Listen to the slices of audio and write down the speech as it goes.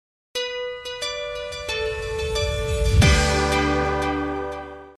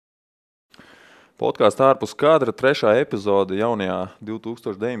Podkāsts ārpus kadra, 3. epizode jaunajā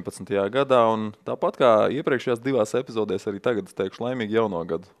 2019. gadā. Un tāpat kā iepriekšējās 2 epizodēs, arī tagad es teikšu laimīgu jauno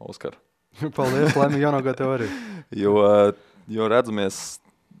gadu, Oskar. Paldies, laimīgu jauno gadu tev arī. Jo redzamies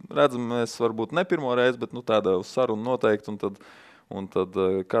varbūt ne pirmo reizi, bet tāda saruna noteikti. Un tad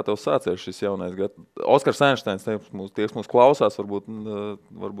kā tev sācies šis jaunais gads? Oskars Einsteins, tie, kas mūs klausās,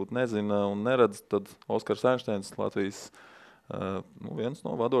 varbūt nezina un neredz, tad Oskars Einsteins, Latvijas viens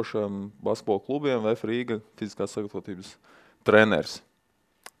no vadošajiem basketbola klubiem, VF Rīga fiziskās sagatavotības treneris.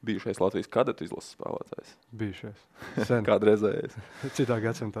 Bijušais Latvijas kadetu izlases spēlētājs. Bijušais. Sen. Kādreizējais. Citā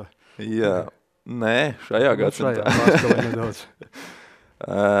gadsimtā. Jā. Nē, šajā gadsimtā. Šajā nedaudz.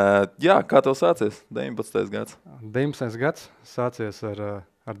 Jā, kā tev sācies 19. gads? 19. gads sācies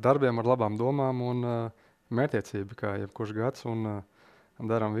ar darbiem, ar labām domām un mērķtiecību, kā jebkurš gads. Un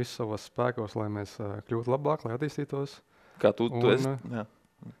darām visu savos spēkos, lai mēs kļūtu labāk, lai attīstītos. Kā tu esi? Jā.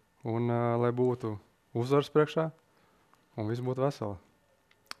 Un lai būtu uzvaras priekšā un viss būtu veseli.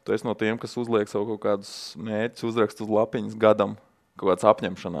 Tu esi no tiem, kas uzliek savu kaut kādus mērķus, uzrakst uz lapiņas gadam, kaut kāds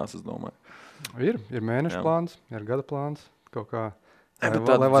apņemšanās, es domāju. Ir mēneša plāns, ir gada plāns, kaut kā.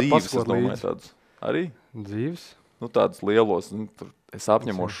 Lai var dzīves, es domāju, tādus arī? Dzīves? Tādus lielos, es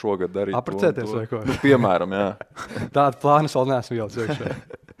apņemos šogad darīt. Aprecēties vai ko? Piemēram, jā. Tādu plānu es vēl neesmu ielicis iekšā.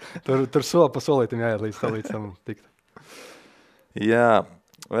 Tur soli pa solītim jāiet līdz tam tikt. Jā.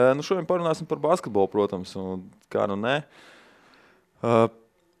 Šodien parunāsim par basketbolu, protams, un kā nu ne.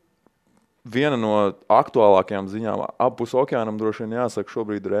 Viena no aktuālākajām ziņām apus okeānam droši vien jāsaka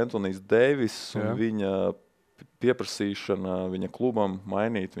šobrīd ir Antonijs Deivis un viņa pieprasīšana viņa klubam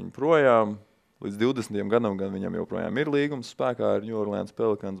mainīt viņu projām. Līdz 20. gadam gan viņam joprojām ir līgums spēkā ar New Orleans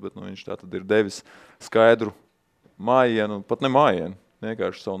Pelicans, bet viņš tātad ir devis skaidru mājienu, pat ne mājienu,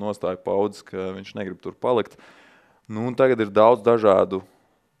 vienkārši savu nostāju paudzes, ka viņš negrib tur palikt. Un tagad ir daudz dažādu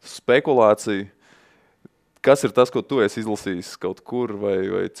spekulāciju. Kas ir tas, ko tu esi izlasījis kaut kur,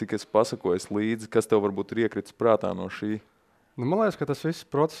 vai cik esi pasakojis līdzi, kas tev varbūt ir iekritis prātā no šī? Man liekas, ka tas viss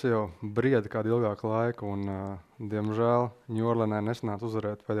process jau brieda kādu ilgāku laiku, un, diemžēl, New Orleansā nesanāca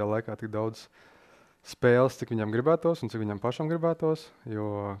uzvarēt pēdējā laikā tik daudz spēles, cik viņam gribētos un cik viņam pašam gribētos,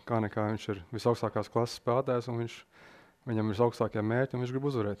 jo kā nekā viņš ir visaugstākās klases spēlētājs, un viņam ir visaugstākie mērķi, un viņš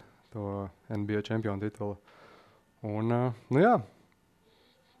grib uzvarēt to NBA čempionu titulu. Un,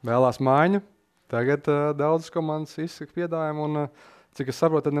 vēlās maiņu. Tagad daudzas komandas izsaka piedājumu, un cik es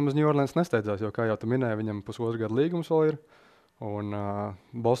saprotu, tad nemaz New Orleans nesteidzās, jo, kā jau tu minēji, viņam pusotru gadu līgums vēl ir, un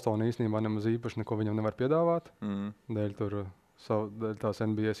Boston īstenībā nemaz īpaši neko viņam nevar piedāvāt, dēļ tās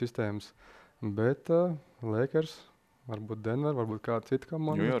NBA sistēmas, bet Lakers, varbūt Denver, varbūt kāda cita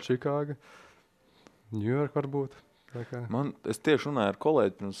komanda, Chicago, New York varbūt. Es tieši runāju ar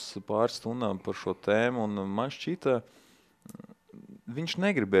kolēģi pirms pāris stundām par šo tēmu, un man šķita, viņš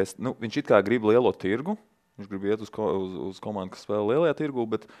negribēs, viņš it kā grib lielo tirgu, viņš grib iet uz komandu, kas spēlē lielajā tirgu,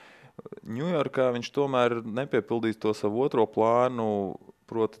 bet New Yorkā viņš tomēr nepiepildīs to savu otro plānu,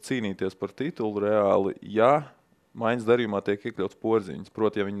 proti cīnīties par titulu reāli, ja maiņas darījumā tiek iekļauts Porziņš,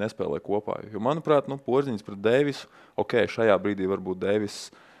 proti, ja viņi nespēlē kopā. Jo, manuprāt, Porziņš pret Deivisu, šajā brīdī varbūt Deivis,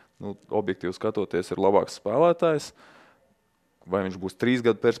 objektīvi skatoties, ir labāks spēlētājs. Vai viņš būs 3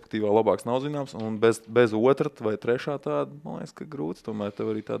 gadu perspektīvā labāks, nav zināms. Un bez otra vai trešā tāda, man liekas, ka grūts. Tomēr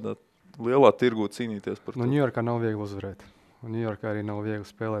tev arī tādā lielā tirgū cīnīties par to. New Yorkā nav viegli uzvarēt. Un New Yorkā arī nav viegli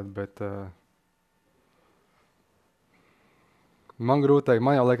spēlēt, bet man grūti teikt,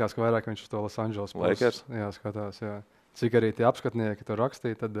 man jau liekas, ka vairāk viņš uz to Los Angeles puses skatās. Jā. Cik arī tie apskatnieki tur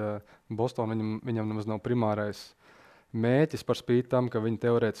rakstīja, tad Boston viņam nemaz nav primārais mēķis par spīti tam, ka viņi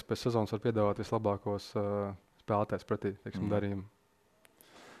teorētiski pēc sezonas var piedāvāt vislabākos spēlētājs pretī, darījumu.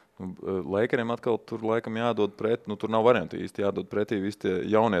 Lakeriem atkal tur laikam jādod pretī, tur nav variantu īsti jādod pretī visi tie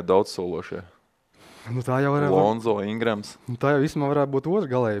jaunie daudzsološie. Tā jau varētu Lonzo, Ingrams. Tā jau vismaz varētu būt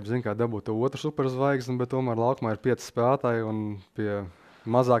otra galējība, kā dabūt to otru superzvaigzni, bet tomēr laukumā ir 5 spēlētāji un pie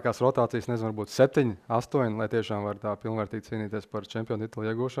mazākās rotācijas, varbūt 7, 8, lai tiešām var tā pilnvērtīgi cīnīties par čempionu titulu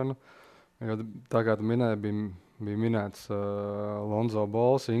iegūšanu. Jo tā kā tu minēji, bija minēts Lonzo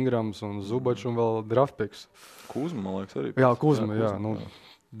Balls, Ingrams un Zubačs un vēl draftpicks. Kuzma, man liekas, arī. Jā, Kuzma, jā.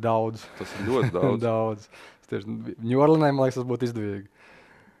 Daudz. Tas ir ļoti daudz. Daudz. New Orleansā, man liekas, tas būtu izdevīgi.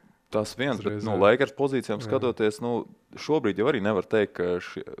 Tas viens, bet no Lakers pozīcijām skatoties, šobrīd jau arī nevar teikt,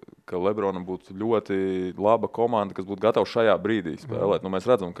 ka Lebronam būtu ļoti laba komanda, kas būtu gatava šajā brīdī spēlēt. Mēs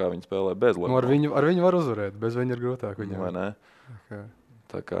redzam, kā viņi spēlē bez Lebrona. Ar viņu var uzvarēt, bez viņa ir grūtāk. Vai ne?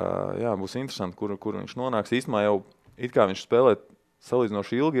 Tā kā, būs interesanti, kur viņš nonāks. Īstumā jau it kā viņš spēlē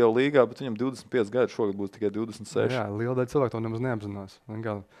salīdzinoši ilgi jau līgā, bet viņam 25 gadi, šogad būs tikai 26. Jā, liela daļa cilvēku to nemaz neapzinās.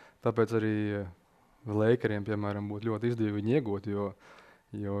 Tāpēc arī Lakeriem, piemēram, būtu ļoti izdevīgi viņu iegūt, jo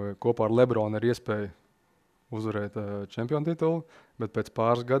Jo kopā ar Lebronu ir iespēja uzvarēt čempionu titulu, bet pēc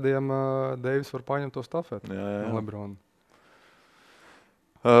pāris gadiem Deivis var paņemt to stafeti no Lebrona.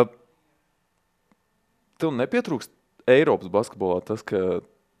 Tev nepietrūkst Eiropas basketbolā tas, ka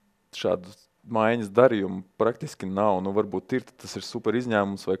šādu maiņas darījumu praktiski nav. Nu, varbūt tas ir super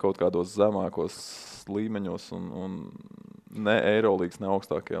izņēmums vai kaut kādos zemākos līmeņos un ne Eirolīgas, ne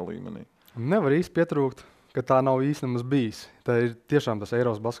augstākajā līmenī. Nevar īsti pietrūkt, ka tā nav īsti nemaz bijis. Tā ir tiešām tas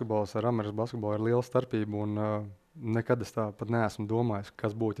Eiropas basketbols ar Amerikas basketbolu ir liela starpība, un nekad es tā pat neesmu domājis,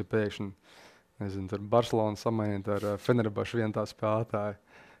 kas būtu, ja pēkšņi, nezinu, ar Barcelonu samainīt ar Fenerbahču vien tā spēlētāju.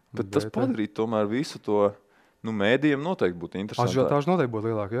 Bet tas padarīt tomēr visu to, mēdījiem noteikti būtu interesanti. Ažiotāžu noteikti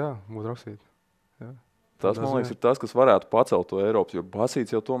būtu lielāk, jā, būtu rakstīt. Jā. Tas, man liekas, ir tas, kas varētu pacelt to Eiropas, jo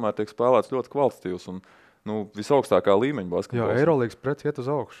basīts jau tomēr tiek spēlēts ļoti kvalitatīvs un visaugstākā līmeņa basketbols. Jā, Eirolīgas prets iet uz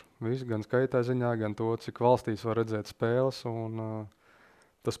augšu. Viss, gan skaitā ziņā, gan to, cik valstīs var redzēt spēles. Un,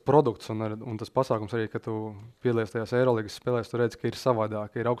 tas produkts un tas pasākums arī, ka tu piedalies tajās Eirolīgas spēlēs, tu redzi, ka ir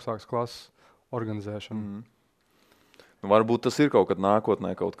savādāk, ir augstākas klases organizēšana. Varbūt tas ir kaut kad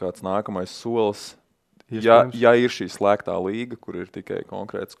nākotnē kaut kāds nākamais solis. Ja ir šī slēgtā līga, kur ir tikai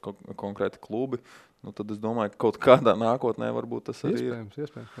konkrēti klubi, tad es domāju, ka kaut kādā nākotnē varbūt tas arī ir.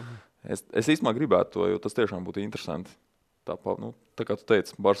 Iespējams. Es īstenībā gribētu to, jo tas tiešām būtu interesanti. Tā kā tu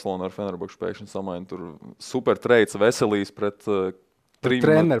teici, Barcelona ar Fenerbahču pēkšņi samaina tur super treids Veselīs pret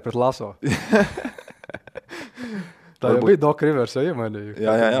treneri pret Laso. Tā jau bija Doc Rivers, ja iemainīju.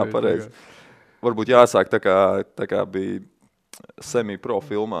 Jā, pareizi. Varbūt jāsāk tā kā bija semi-pro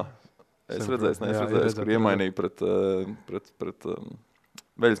filmā. Es redzēju, kur iemainīja pret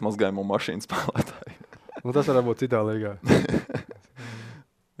veļas mazgājumu mašīnu spēlētāju. Tas varētu būt citā līgā.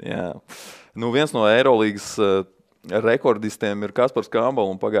 Jā. Viens no Eirolīgas rekordistiem ir Kaspars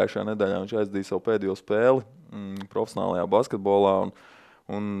Kambals, un pagājušajā nedēļā viņš aizdīja savu pēdējo spēli profesionālajā basketbolā.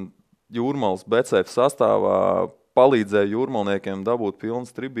 Un Jūrmalas BCF sastāvā palīdzēja jūrmalniekiem dabūt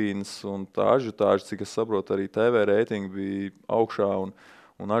pilnas tribīnes, un tā ažiotāža, cik es saprotu, arī TV reitingi bija augšā,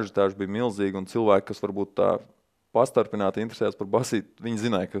 un ažiotāža bija milzīga, un cilvēki, kas varbūt tā pastarpināti interesējās par basīti, viņi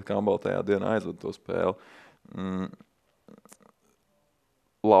zināja, ka Kambals tajā dienā aizved to spēli.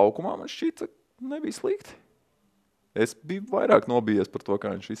 Laukumā man šķita nebija slikti. Es biju vairāk nobijies par to,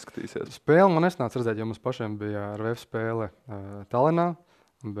 kā viņš izskatīsies. Spēli man nesnāca redzēt, jo mums pašiem bija ar VF spēle Tallinā,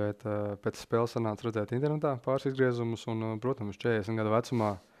 bet pēc spēles sanāca redzēt internetā pāris izgriezumus un, protams, 40 gadu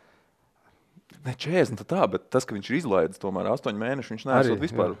vecumā. Ne 40 tā, bet tas, ka viņš ir izlaidis tomēr 8 mēneši, viņš neesot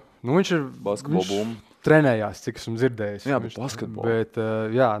vispār basketbolu bumbu. Trenējās, cik esmu dzirdējis. Jā, bet basketbolu. Bet,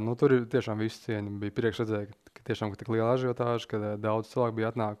 tur ir tiešām viss cieņa. Bija priekš redzēt, ka tiešām tik liela ažiotāža, ka daudz cilvēku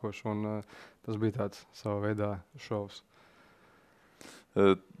bija atnākoši, un tas bija tāds savā veidā šovs.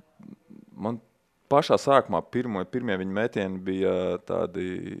 Man pašā sākumā pirmie viņa metieni bija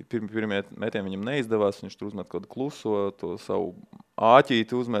tādi, pirmie metieni viņam neizdevās, viņš tur uzmet kaut kādu kluso, to savu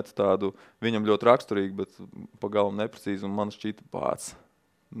āķīti uzmet tādu, viņam ļoti raksturīgi, bet pagalam neprecīzi, un man šķita pāc.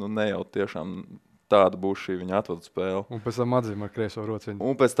 Ne jau tiešām tāda būs šī viņa atvadu spēle. Un pēc tam atzīm ar kreiso rociņu.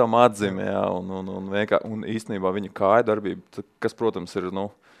 Un pēc tam atzīm, jā, un īstenībā viņa kāja darbība, kas, protams, ir,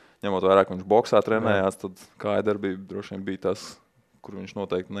 ņemot vairāk, viņš boksā trenējās, tad kāja darbība droši vien bija tas, kur viņš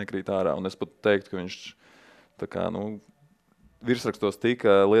noteikti nekrīt ārā. Un es pat teiktu, ka viņš tā kā, virsrakstos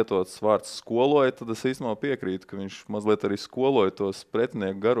tika lietots vārds skoloja, tad es īstenībā piekrītu, ka viņš mazliet arī skoloja tos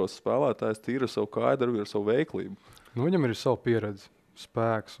pretinieku garos spēlētājus tīri ar savu kāju darbību, ar savu veiklību. Viņam ir savu pieredzi,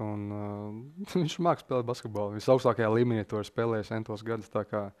 spēks, un viņš māk spēlēt basketbolu. Visaugstākajā līmenī to ir spēlējis entos gadus, tā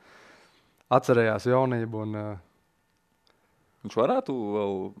kā atcerējās jaunību. Viņš varētu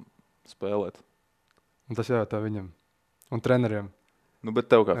vēl spēlēt. Un tas jājautā viņam un treneriem.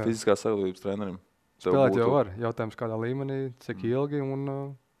 Bet tev kā fiziskās sagatavības trenerim? Spēlēt jau var. Jautājums kādā līmenī, cik ilgi un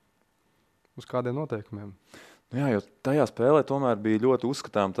uz kādiem noteikumiem. Jā, jo tajā spēlē tomēr bija ļoti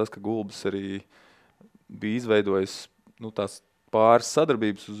uzskatām tas, ka Gulbis arī bija izveidojis tās pāris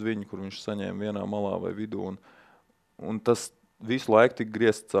sadarbības uz viņu, kur viņš saņēma vienā malā vai vidū. Un tas visu laiku tika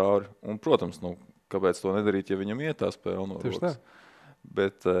griezt cauri. Un, protams, kāpēc to nedarīt, ja viņam iet tā spēle no rokas.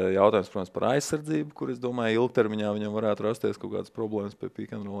 Bet jautājums, protams, par aizsardzību, kur, es domāju, ilgtermiņā viņam varētu rasties kaut kādas problēmas pie pick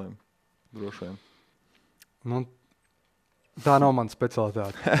and rolliem. Droši vien. Tā nav mana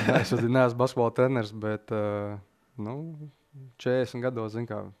specialitāte. Es neesmu basketbola treneris, bet 40 gados,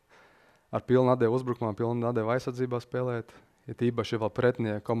 ar pilnu atdevu uzbrukumā, pilnu atdevu aizsardzībā spēlēt. Ja tīpaši vēl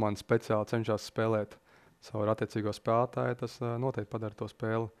pretinieku komanda speciāli cenšas spēlēt savu attiecīgo spēlētāju, tas noteikti padara to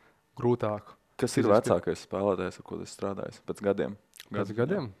spēli grūtāku. Kas ir vecākais spēlētājs, ar ko tas strādājis pēc gadiem? Pēc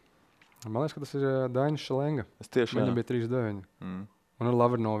gadiem? Man liekas, ka tas ir Dainis Šelenga. Viņam bija 39. Un ar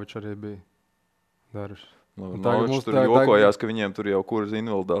Lavrinoviču arī bija daruši. Viņš tur jokojās, ka viņiem tur jau kuras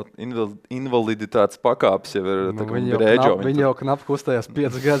invaliditātes pakāpes jau ir. Viņi jau knapi kustējās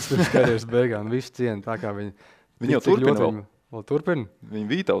 5 gadus pirms karjeras beigām. Visi ciena tā kā viņi. Viņi jau turpina vēl turpina? Viņi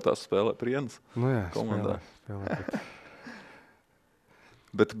Vītautās spēlē Prienas komandā. Spēlē.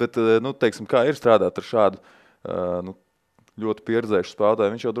 Bet teiksim, kā ir strādāt ar šādu ļoti pieredzējušu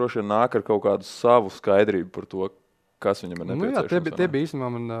spēlētāju? Viņš jau droši vien nāk ar kaut kādu savu skaidrību par to, kas viņam ir nepieciešams. Tie bija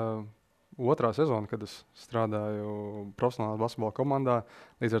īstenībā man otrā sezona, kad es strādāju profesionālā basketbola komandā.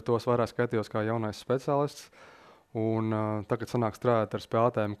 Līdz ar to es vairāk skatījos kā jaunais speciālists. Un tagad sanāk strādāt ar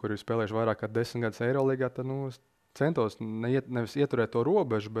spēlētājiem, kuri ir spēlējuši vairāk kā 10 gadus Eirolīgā, tad es centos nevis ieturēt to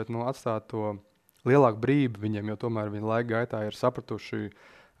robežu, bet atstāt to lielāku brīvību viņiem, jo tomēr viņi laika gaitā ir sapratuši,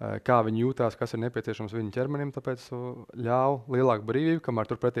 kā viņi jūtās, kas ir nepieciešams viņu ķermenim, tāpēc ļauj lielāku brīvību, kamēr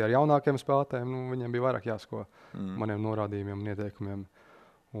turpretī ar jaunākiem spēlētājiem viņiem bija vairāk jāsako maniem norādījumiem un ieteikumiem.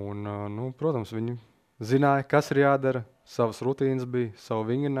 Un, protams, viņi zināja, kas ir jādara, savas rutīnas bija,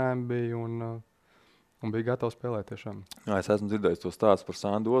 savu vingrinājumu bija un bija gatavi spēlēt tiešām. Jā, es esmu dzirdējis to stāstu par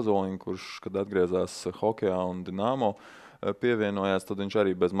Sandu Ozoliņu, kurš, kad atgriezās hokejā un Dinamo pievienojās, tad viņš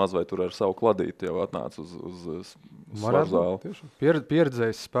arī bez mazvai tur ar savu kladīti jau atnāca uz svaru zāli.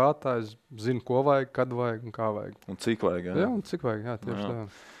 Pieredzējis spēlētājs, zina, ko vajag, kad vajag un kā vajag. Un cik vajag, jā? Jā, un cik vajag, jā, tieši tā.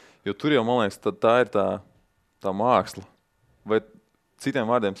 Jo tur jau, man liekas, tā ir tā māksla. Vai citiem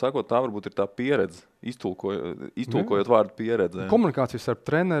vārdiem sakot, tā varbūt ir tā pieredze, iztulkojot vārdu pieredze. Komunikācijas starp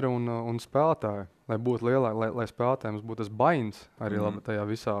treneri un spēlētāju, lai būtu lielāka, lai spēlētājiem būtu tas bains arī tajā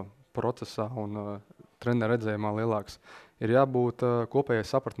visā procesā un treneru redzējumā lielāks, ir jābūt kopējai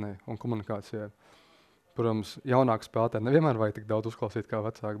sapratnei un komunikācijai. Protams, jaunāku spēlētāju nevienmēr vajag tik daudz uzklausīt kā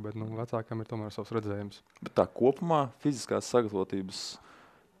vecāki, bet vecākam ir tomēr savs redzējums. Bet tā kopumā fiziskās sagatavotības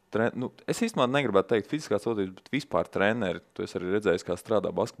es īstenībā negribētu teikt fiziskās sagatavotības, bet vispār treneri. Tu esi arī redzējis, kā strādā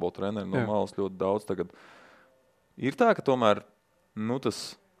basketbola treneri no malas ļoti daudz tagad. Ir tā, ka tomēr tas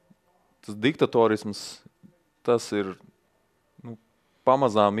diktatorisms, tas ir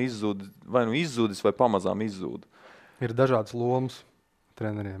pamazām izzudis vai pamazām izzūd. Ir dažādas lomas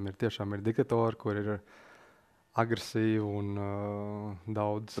treneriem. Tiešām ir diktatori, kur ir agresīvi un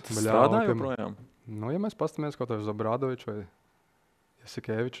daudz. Bet tas strādā joprojām? Ja mēs pastamies kaut vai uz Obradoviču vai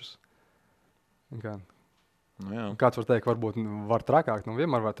Jasikevičus. Kāds var teikt, varbūt var trakāk,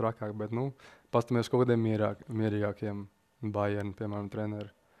 vienmēr var trakāk, bet pastamies kaut kādiem mierīgākiem Bayern, piemēram,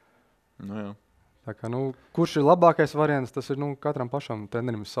 treneri. Tā kā, kurš ir labākais variants, tas ir katram pašam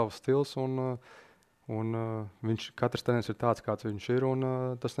trenerim savs stils un katrs treneris ir tāds, kāds viņš ir, un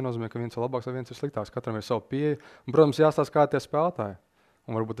tas nenozīmē, ka viens ir labāks vai viens ir sliktāks. Katram ir savu pieeja. Un, protams, jāstāsta, kā tie spēlētāji.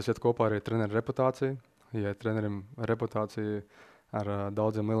 Un varbūt tas iet kopā arī treneru reputāciju. Ja trenerim reputācija ar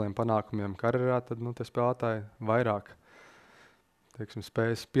daudziem lieliem panākumiem karjerā, tad tie spēlētāji vairāk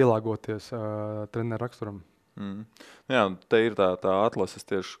spējas pielāgoties treneru raksturam. Jā, te ir tā atlase. Es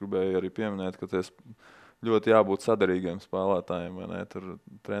tieši gribēju arī pieminēt, ka ļoti jābūt sadarīgiem spēlētājiem. Vai ne? Tur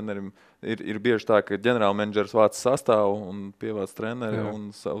trenerim ir bieži tā, ka ģenerālmenedžers vāc sastāvu un pievāc treneri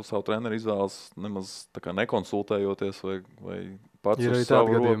un savu treneru izvēlas nemaz tā kā nekonsultējoties vai pats uz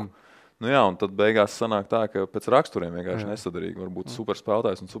savu roku. Un tad beigās sanāk tā, ka pēc raksturiem vienkārši nesadarīgi. Varbūt super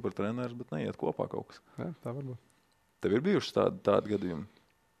spēlētājs un super treneris, bet neiet kopā kaut kas. Jā, tā varbūt. Tev ir bijuši tādi gadījumi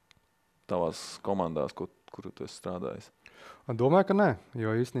tavās komandās, kuru tu esi strādājis? Domāju, ka nē,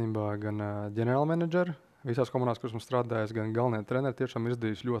 jo īstenībā gan ģenerālmenedžeri visās komandās, kuras mums strādājis, gan galvenie treneri tiešām ir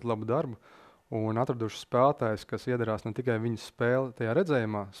izdarījuši ļoti labu darbu un atraduši spēlētājus, kas iedarās ne tikai viņas spēle tajā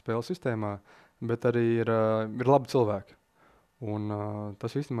redzējumā, spēles sistēmā, bet arī ir labi cilvēki. Un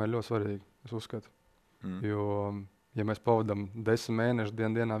tas īstenībā ir ļoti svarīgi, es uzskatu. Jo, ja mēs pavadām 10 mēnešus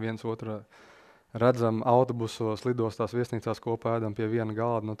dienā viens otru redzam autobusos, lidostās, viesnīcās kopā ēdam pie viena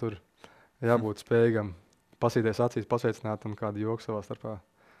galda, tur jābūt spējīgam pasīties acīs, pasveicināt un kādu joku savā starpā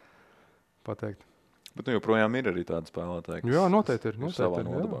pateikt. Bet joprojām ir arī tādi spēlētāji, kas jā, noteikti ir.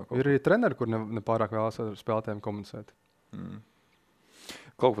 Ir arī treneri, kur nepārāk vēlas ar spēlētājiem komunicēt.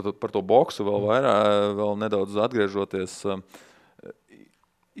 Kaut par to boksu vēl nedaudz atgriežoties.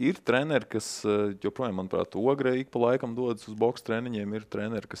 Ir treneri, kas joprojām, manuprāt, Ogre ik pa laikam dodas uz boksu treniņiem. Ir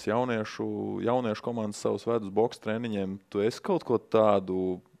treneri, kas jauniešu komandas savus ved uz boksu treniņiem. Tu esi kaut ko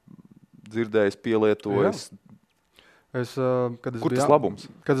tādu dzirdējis, pielietojis? Kur tas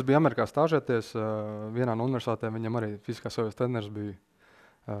labums? Kad es biju Amerikā stāžēties, vienā no universitātēm viņam arī fiziskās savas treneris bija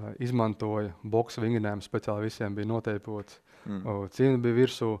izmantoja boksu vingrinājumu, speciāli visiem bija noteipots. Cīņa bija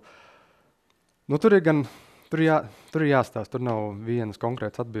virsū. Tur ir jāstāsta, tur nav vienas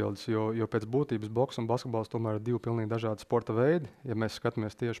konkrētas atbildes, jo pēc būtības boks un basketbols tomēr ir divi pilnīgi dažādi sporta veidi. Ja mēs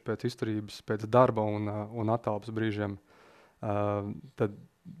skatāmies tieši pēc izturības, pēc darba un attālpas brīžiem, tad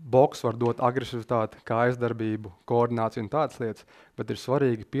boks var dot agresivitāti, kājas darbību, koordināciju un tādas lietas, bet ir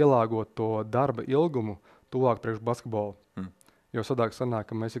svarīgi pielāgot to darba ilgumu tuvāk priekš basketbolu. Jo sanāk,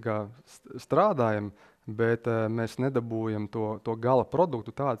 ka mēs strādājam, bet mēs nedabūjam to gala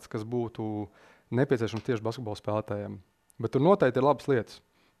produktu tāds, kas būtu nepieciešams tieši basketbola spēlētājiem. Bet tur noteikti ir labas lietas.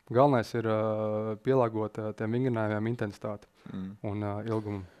 Galvenais ir pielāgot tiem vingrinājumiem intensitāti un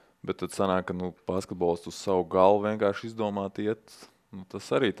ilgumu. Bet tad sanāk, ka basketbols uz savu galvu vienkārši izdomāt iet. Tas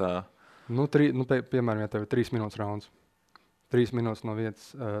arī tā. Piemēram, ja tev ir 3 minūtes rauns. 3 minūtes no vietas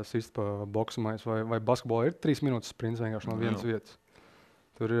sist pa boksumais, vai basketbolā ir 3 minūtes sprints vienkārši no vienas vietas.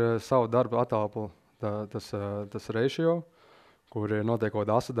 Tur ir savu darbu atālpu tas ratio, kur ir notiek kaut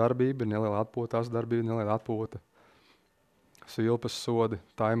kāda asa darbība, neliela atpūta, asa darbība, neliela atpūta. Silpas, sodi,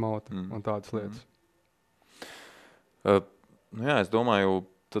 timeout un tādas lietas. Es domāju,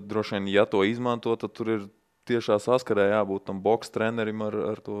 tad droši vien, ja to izmanto, tad tur ir tiešā saskarē jābūt tam boks trenerim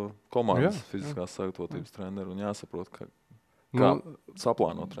ar to komandas fiziskās sagatavotības treneru un jāsaprot, kā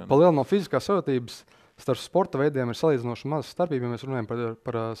saplānot treneru. Palielināot no fiziskās sagatavotības starp sporta veidiem ir salīdzinoši maz starpība, ja mēs runājam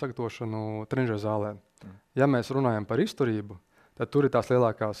par sagatavošanu trenižera zālē. Ja mēs runājam par izturību, tad tur ir tās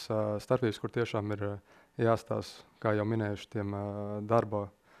lielākās starpības, kur tiešām ir jāstās, kā jau minējuši, tiem darba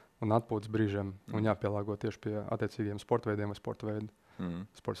un atpūtas brīžiem un jāpielāgo tieši pie attiecīgiem sporta veidiem vai sporta veidu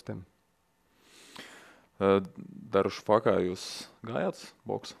sportistiem. Darušu fakā jūs gājāt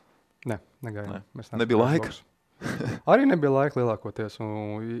boksu? Nē, negājām. Nebija laika? Arī nebija laika lielākoties.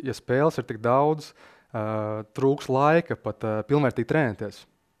 Un, ja spēles ir tik daudz, trūks laika pat pilnvērtīgi trenēties.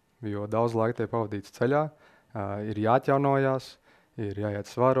 Jo daudz laika tiek pavadīts ceļā, ir jāatjaunojās, ir jāiet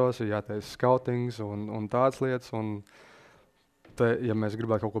svaros, ir jātaisa skautings un tādas lietas. Un ja mēs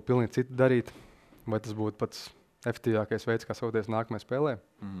gribētu kaut ko pilnīgi citu darīt, vai tas būtu pats efektīvākais veids, kā sauties nākamajā spēlē?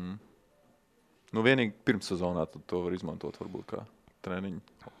 Vienīgi pirmssezonā to var izmantot varbūt kā treniņu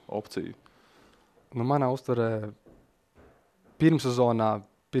opciju. Manā uztverē pirmssezonā,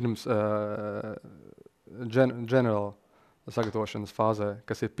 pirms general sagatavošanas fāzē,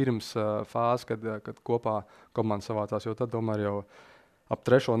 kas ir pirms fāze, kad kopā komanda savācās, jo tad tomēr jau ap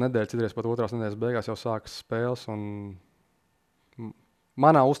 3. nedēļu, citreiz pat 2. nedēļas beigās jau sākas spēles.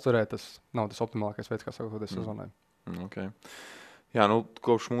 Manā uztverē tas nav tas optimālākais veids, kā sagatavoties sezonai. Okay. Jā,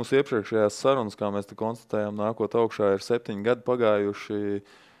 kopš mūsu iepriekšējās sarunas, kā mēs te konstatējām, nākot augšā ir 7 gadi pagājuši,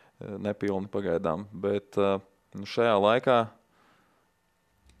 nepilni pagaidām. Bet šajā laikā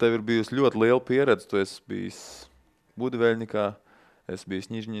tev ir bijusi ļoti liela pieredze. Tu esi bijis Budiveļnikā, esi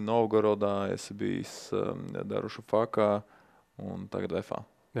bijis Nižņī Novgorodā, esi bijis Daruša Fakā un tagad VFA.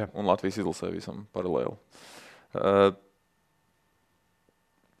 Jā. Un Latvijas izlasē visam paralēli.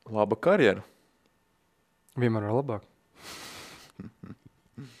 Laba karjera. Vienmēr ir labāk.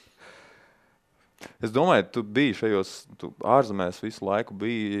 Es domāju, tu biji tu ārzemēs visu laiku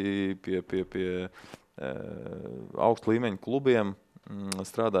biji pie augstu līmeņu klubiem,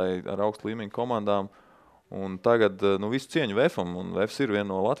 strādāji ar augstu līmeņu komandām, un tagad visu cieņu VFam, un VFs ir viena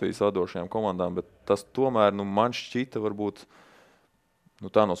no Latvijas vadošajām komandām, bet tas tomēr man šķita varbūt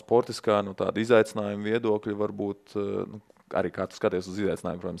tā no sportiskā, tāda izaicinājuma viedokļa varbūt, arī kā tu skaties uz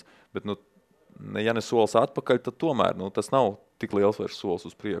izaicinājumu, protams, bet ja ne solis atpakaļ, tad tomēr tas nav tik liels vairs solis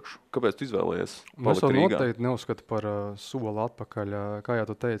uz priekšu. Kāpēc tu izvēlējies palikt Rīgā? Es noteikti neuzskatu par soli atpakaļ. Kā jau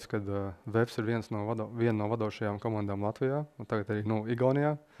tu teici, kad VFs ir viena no vadošajām komandām Latvijā, un tagad arī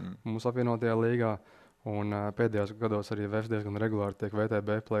Igaunijā, mums apvienotajā līgā. Un pēdējos gados arī VFs diezgan regulāri tiek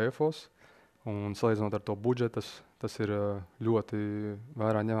VTB play-offos. Un salīdzinot ar to budžetu, tas ir ļoti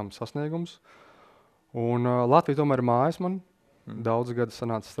vērā ņemams sasniegums. Un Latvija tomēr ir mājas man. Daudz gadu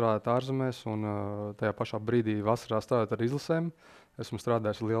sanāca strādāt ārzemēs, un tajā pašā brīdī vasarā strādāt ar izlasēm. Esmu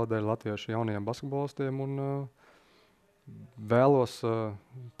strādājis ar lielu daļu latviešu jaunajiem basketbolistiem un vēlos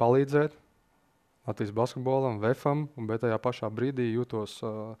palīdzēt Latvijas basketbolam, VFam, bet tajā pašā brīdī jūtos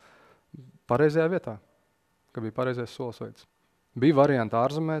pareizajā vietā, ka bija pareizais solis veids. Bija varianti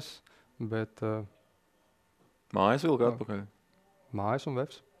ārzemēs, bet... Mājas vilka atpakaļ? Mājas un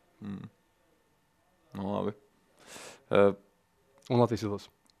VFs. Labi. Un Latvijas izlase.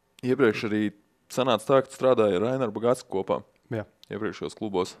 Iepriekš arī sanāca tā, ka strādāja ar Rainaru Bagātsku kopā. Jā. Iepriekšos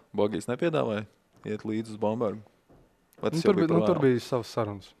klubos Bagīs nepiedāvāja iet līdz uz Bambergu. Tur bija savas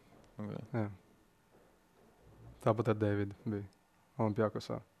sarunas. Okay. Jā. Tāpat ar Davidu bija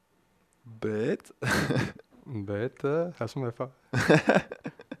Olimpiakosā. Bet esmu VFA.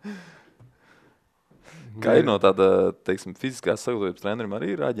 Kā ir no tāda, teiksim, fiziskās sagatavotības trenerim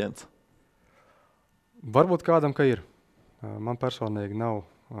arī ir aģents? Varbūt kādam, ka ir. Man personīgi nav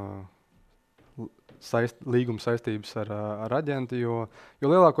līguma saistības ar aģentu, jo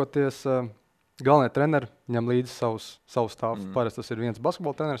lielākoties galvenie treneri ņem līdzi savu stāvu. Parasti tas ir viens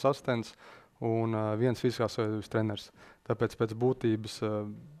basketbola treneris, asistents un viens fiziskās savienības treneris. Tāpēc pēc būtības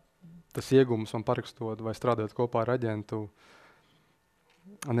tas iegūms man parakstot vai strādāt kopā ar aģentu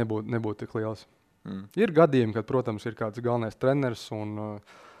nebūtu tik liels. Ir gadījumi, kad, protams, ir kāds galvenais treneris un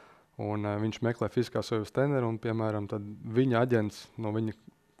viņš meklē fiziskās savienības treneru un, piemēram, tad viņa aģents no viņa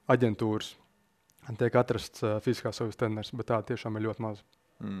aģentūras tiek atrasts fiziskās savienības treneris, bet tā tiešām ir ļoti maz.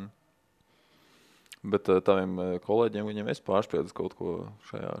 Bet taviem kolēģiem viņiem esi pārspriedis kaut ko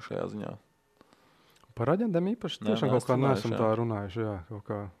šajā ziņā? Par aģentiem īpaši tiešām kaut kā neesam tā runājuši, jā, kaut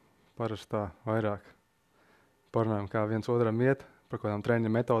kā parasti tā vairāk parunājam, kā viens otram iet, par kādām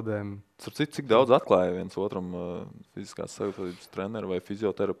treniņu metodēm. Cik daudz atklāja viens otram fiziskās sagatavības treneri vai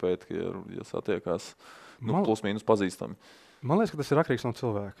fizioterapeiti, ja satiekās plus mīnus pazīstami? Man liekas, ka tas ir atkarīgs no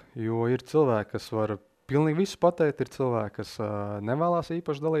cilvēka, jo ir cilvēki, kas var pilnīgi visu pateikt, ir cilvēki, kas nevēlās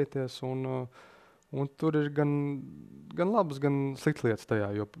īpaši dalīties, un tur ir gan labas, gan sliktas lietas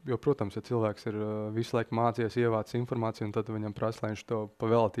tajā, jo, protams, ja cilvēks ir visu laiku mācījies, ievācis informāciju, un tad viņam prasa, lai viņš to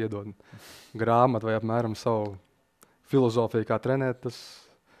pavēlti iedod grāmatu vai apmēram savu filozofiju, kā trenēt,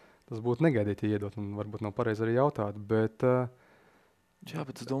 tas būtu negaidīti iedot, un varbūt nav pareizi arī jautāt, bet... Jā,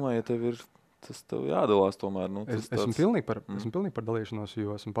 bet es domāju, ja tas tev jādalās tomēr. Esmu pilnīgi par dalīšanos,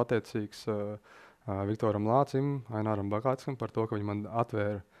 jo esmu pateicīgs Viktoram Lācim, Aināram Bagātiskam par to, ka viņi man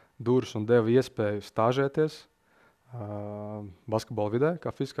atvēra durvis un deva iespēju stāžēties basketbola vidē, kā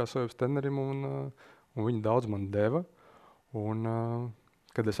fiziskās savienības trenerim, un viņi daudz man deva. Un,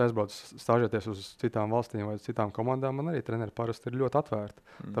 kad es aizbraucu stāžēties uz citām valstīm vai citām komandām, man arī treneri parasti ir ļoti atvērti.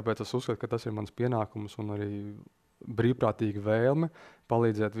 Tāpēc es uzskatu, ka tas ir mans pienākums un arī brīvprātīga vēlme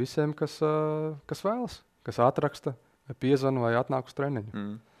palīdzēt visiem, kas vēlas, kas atraksta, piezvana vai atnāk uz treniņu.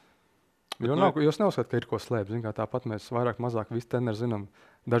 Jo es neuzskatu, ka ir ko slēpt. Tāpat mēs vairāk mazāk visi treneri zinām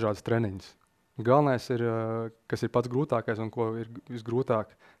dažādas treniņas. Galvenais ir, kas ir pats grūtākais un ko ir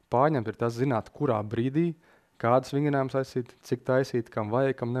visgrūtāk pārņemt, ir tas zināt, kurā brīdī, kādas vingrinājumus aizsīt, cik taisīt, kam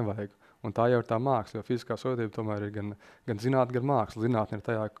vajag, kam nevajag. Un tā jau ir tā māksla, jo fiziskā savienība tomēr ir gan zinātne, gan māksla. Zinātne ir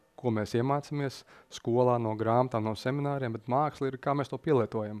tajā, ko mēs iemācāmies skolā, no grāmatām, no semināriem, bet māksla ir, kā mēs to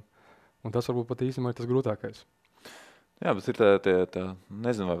pielietojam. Un tas varbūt pat īstenībā ir tas grūtākais. Jā, bet ir tā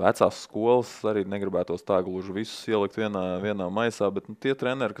nezinu, vai vecās skolas arī negribētos tā gluži visus ielikt vienā maisā, bet tie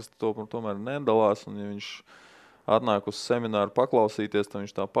treneri, kas to tomēr nedalās, un ja viņš atnāk uz semināru paklausīties, tad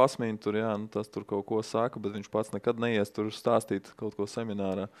viņš tā pasmīn tur, tas tur kaut ko saka, bet viņš pats nekad neies tur stāstīt kaut ko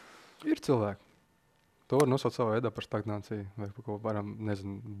seminārā. Ir cilvēki. To var nosaukt savā veidā par stagnāciju vai par kaut varam,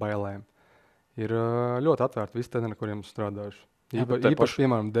 bailēm. Ir ļoti atvērti visi treneri, kuriem strādājuši. Īpaši,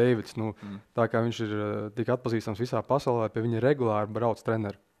 piemēram, Deivids. Tā kā viņš ir tik atpazīstams visā pasaulē, pie viņa regulāri brauc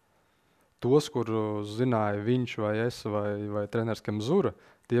treneri. Tos, kurus zināja viņš vai es vai treneris Kemzura,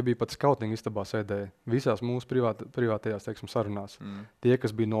 tie bija pat skautinga istabā sēdēja. Visās mūsu privātajās, sarunās. Tie,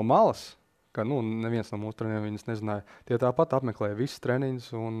 kas bija no malas, ka neviens no mūsu treneriem viņas nezināja, tie tāpat apmeklēja visas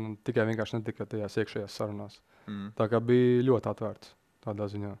treniņas un tikai vienkārši netika tajās iekšējās sarunās. Tā kā bija ļoti atvērts tādā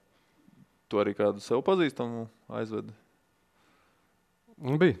ziņā. Tu arī kādu sev pazīstamu aizvedi?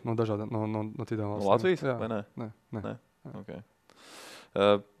 Bija no dažādām, no citām valstīm. No Latvijas? Jā. Vai ne? Nē. Okay.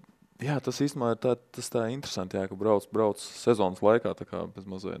 Jā, tas īstenībā ir tā interesanti, ka brauc sezonas laikā, tā kā bez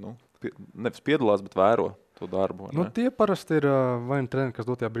mazliet, nevis piedalās, bet vēro to darbu. Tie parasti ir vai treneri, kas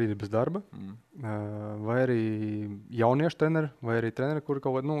dotajā brīdī bez darba, vai arī jauniešu treneri, vai arī treneri, kuri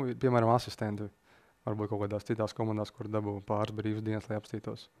kaut kādā, piemēram, asistenti, varbūt kaut kādās citās komandās, kur dabū pāris brīvas dienas, lai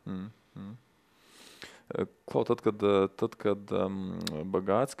apstītos. Tad, kad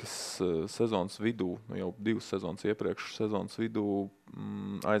Bagātskis sezonas vidū, jau 2 sezonas iepriekš sezonas vidū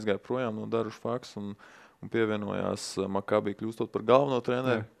aizgāja projām no Daruša Faks un pievienojās Makabī kļūstot par galveno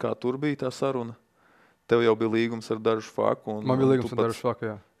treneri, kā tur bija tā saruna? Tev jau bija līgums ar Darušu Faku. Man bija līgums ar Darušu Faku,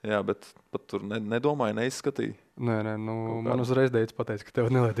 jā. Jā, bet pat tur nedomāju, neizskatīju. Nē, man uzreiz Deids pateica, ka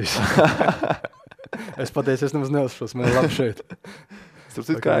tev nelaidīs. Es pateicu, es nemaz neuzšos, man ir labi šeit.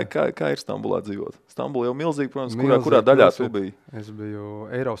 Kā ir Stambulā dzīvot? Stambula jau milzīgi, protams, kurā daļā tu biji? Es biju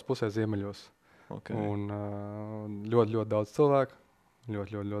Eiropas pusē ziemeļos. Okay. Un ļoti, ļoti daudz cilvēku,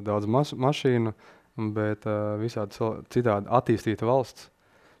 ļoti daudz mašīnu, bet visādi citādi attīstīta valsts,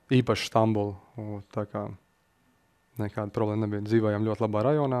 īpaši Stambula. Tā kā nekāda problēma nebija. Dzīvojām ļoti labā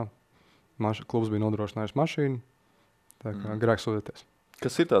rajonā, klubs bija nodrošinājis mašīnu, tā kā grēks sūdīties.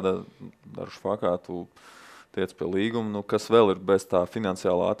 Kas ir tāda Daruša Fakā, tu tiec pie līguma, kas vēl ir bez tā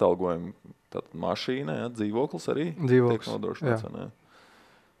finansiālā atalgojuma? Tātad mašīna, dzīvoklis arī? Dzīvoklis, tiek nodrošināts, jā.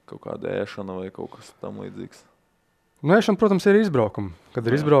 Kaut kāda ēšana vai kaut kas tam līdzīgs? Ēšana, protams, ir izbraukumi. Kad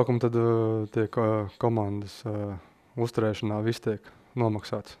ir izbraukumi, tad tiek komandas uzturēšanā viss tiek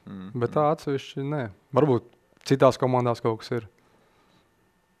nomaksāts. Bet tā atsevišķi, nē. Varbūt citās komandās kaut kas ir.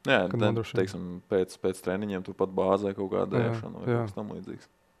 Jā, teiksim, pēc treniņiem tur pat bāzē kaut kāda dēšana vai kaut kas tam līdzīgs.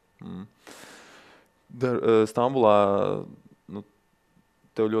 Stambulā,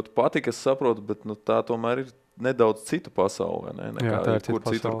 tev ļoti patika, es saprotu, bet tā tomēr ir nedaudz citu pasauli, vai ne? Jā, tā ir kur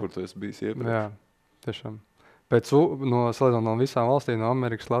citur, kur tu esi bijis iepriekš. Jā, tiešām. Salīdzinot no visām valstīm, no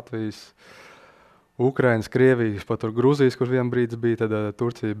Amerikas, Latvijas, Ukrainas, Krievijas, pat tur Gruzijas, kur vien brīdis bija, tad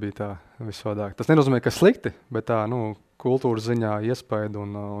Turcija bija tā visādāk. Tas nenozīmē, ka slikti, bet tā, kultūras ziņā iespēja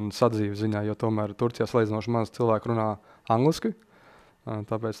un sadzīves ziņā, jo tomēr Turcijā salīdzinoši maz cilvēku runā angliski,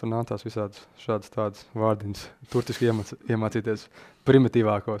 tāpēc tur nācās visādas šādas tādas vārdiņas turtiski iemācīties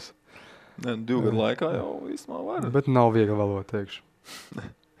primitīvākos. 2 gadu laikā jau īstenībā var. Bet nav viegla valoda, teikšu.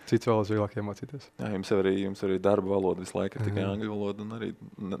 Cits valodas vieglāk iemācīties. Jā, jums arī darba valoda visu laiku ir tikai angļu valoda un arī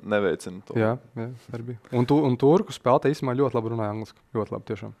neveicina to. Jā, arī. Un turku spēlētāji īstenībā ļoti labi runāja angliski. Ļoti labi,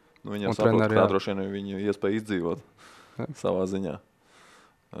 tiešām. Viņam saprot, ka tā droši vien viņu iespēja izdzīvot savā ziņā.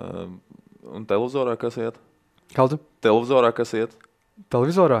 Un televizorā kas iet? Kaldu? Televizorā kas iet?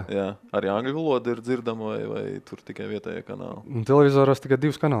 Televizorā? Jā, arī angļu valoda ir dzirdama vai tur tikai vietējie kanāli? Televizorā es tikai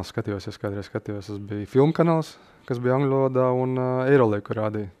 2 kanālus skatījos, ja kādreiz skatījos. Tas bija filmu kanāls, kas bija angļu valodā, un Eirolīgu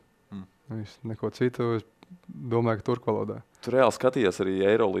rādīja. Neko citu, es domāju, ka turku valodā. Tu reāli skatījies arī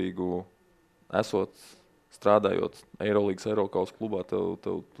Eirolīgu, esot strādājot Eirolīgas Eirokaus klubā,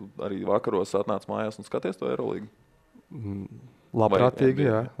 tev arī vakaros atnāc mājās un skaties to Eirolīgu? Labprātīgi,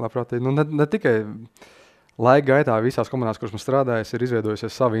 jā, labprātīgi. Ne tikai laika gaitā visās komandās, kuras man strādājis, ir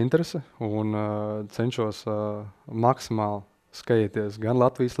izveidojusies sava interese un cenšos maksimāli skatīties gan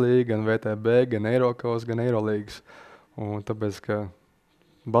Latvijas līga, gan VTB, gan Eirokaus, gan Eirolīgas. Un tāpēc, ka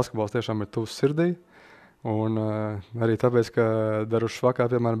basketbols tiešām ir tuvs sirdī. Un arī tāpēc, ka darušas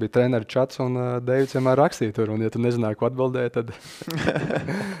vakā, piemēram, bija treneri čats un Deivids vienmēr rakstīja tur. Un, ja tu nezināji, ko atbildēji, tad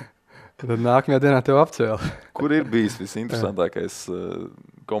nākamajā dienā tev apcēla. Kur ir bijis visinteresantākais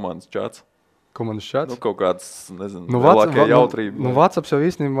komandas čats? Komandas čats? Kaut kāds, lielākie jautrība. WhatsApp jau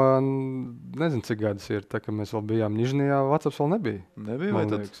īstenībā, nezinu, cik gadus ir. Tā, ka mēs vēl bijām Nižnijā, WhatsApp vēl nebija. Nebija, vai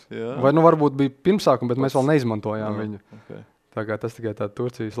tad? Jā. Vai varbūt bija pirmsākuma, bet mēs vēl neizmantojām viņu. Okay. Tā kā tas tikai tā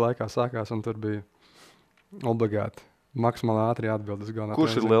Turcijas laikā sākās, un tur bija obligāti maksimāli ātri atbildes.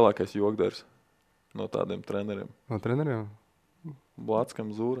 Kurš ir lielākais jokdars no tādiem treneriem? No treneriem?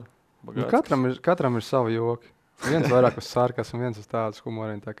 Blāckam, Zūra? Katram ir savi joki. Viens vairāk uz sarkasmu, viens uz tādas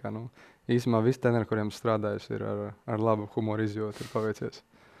humoriem. Tā kā, īstenībā visi treneri, kuriem strādājis, ir ar labu humoru izjūtu, ir paveicies.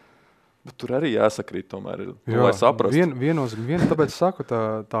 Bet tur arī jāsakrīt tomēr, lai saprastu. Vienos, tāpēc saku,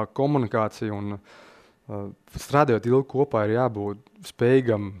 tā komunikācija un strādājot ilgi kopā ir jābūt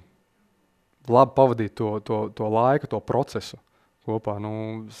spējīgam labi pavadīt to laiku, to procesu kopā.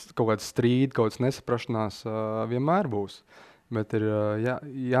 Kaut kāds strīdi, kaut kāds nesaprašanās vienmēr būs. Bet ir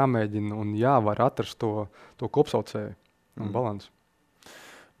jāmēģina un jāvar atrast to kopsaucēju un balansu.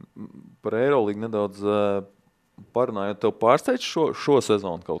 Par Eirolīgu nedaudz parunājot. Tev pārsteidz šo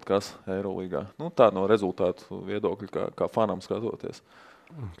sezonu kaut kas Eirolīgā? Tā no rezultātu viedokļa, kā fanam skatoties.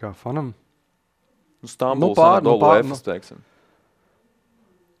 Kā fanam? Stambuls Efes, teiksim.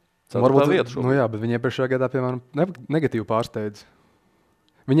 Varbūt vieta šobrīd. Jā, bet viņi iepriekšējā gadā, piemēram, negatīvi pārsteidz.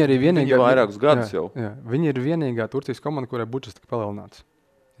 Viņi arī vienīgā... Viņi vairākus gadus jau. Jā, viņi ir vienīgā Turcijas komanda, kurai budžets tika palielināts.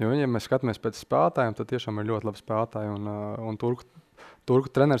 Jo ja mēs skatāmies pēc spēlētājiem, tad tiešām ir ļoti labi spēlētāji. Un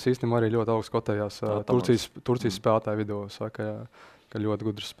turku treneris īstenībā arī ļoti augsts kotējās Turcijas spēlētāju vidū. Saka, ka ļoti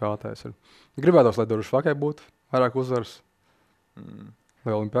gudrs spēlētājs ir. Gribētos, lai Dorušs Vakai būtu vairāk uzvaras.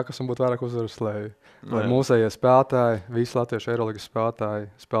 Lai Olimpiakosam būtu vairāk uzvaras, lai mūsējie spēlētāji, visi latviešu Eirolīgas spēlētāji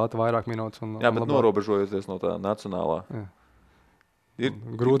spēlētu vairāk minūtes. Jā, bet norobežojoties no tā nacionālā. Ir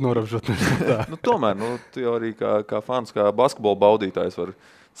grūti norobežoties. Tomēr, tu jau arī kā fans, kā basketbola baudītājs var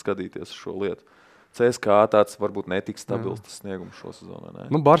skatīties šo lietu. CSKA tāds varbūt netiks stabils tas sniegums šo sezonu, ne?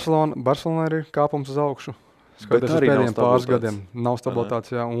 Barcelona ir kāpums uz augšu. Skatoties uz pēdējiem pāris gadiem. Nav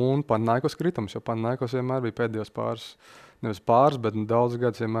stabilitātes, jā. Un Panathinaikos kritums, jo Panathinaikos vienmēr bija pēdējos nevis pāris, bet daudz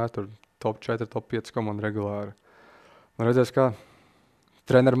gadus vienmēr tur top 4, top 5 komanda regulāri. Man redzēs, kā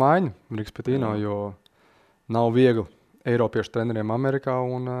treneru maiņa Riks Pitino, jo nav viegli Eiropiešu treneriem Amerikā,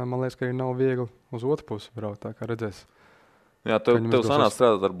 un man liekas, ka arī nav viegli uz otru pusi braukt, tā kā redzēs. Jā, tev sanāca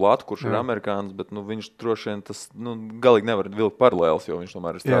strādāt ar Blatu, kurš ir amerikānis, bet viņš droši vien tas galīgi nevar vilkt paralēlis, jo viņš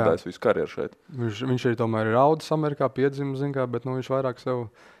tomēr ir strādājis visu karjeru šeit. Viņš arī tomēr ir audzis Amerikā, piedzimis, bet viņš vairāk sev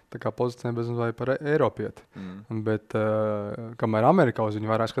tā kā pozicionē bez vai par Eiropieti. Bet kamēr Amerikā uz viņu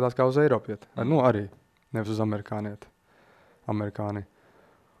vairāk skatās kā uz Eiropieti. Arī, nevis uz amerikāni.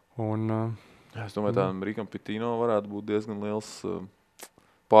 Es domāju, tā Rikam Pitino varētu būt diezgan liels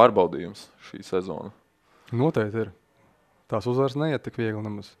pārbaudījums šī sezona. Noteikti ir. tās uzvaras neiet tik viegli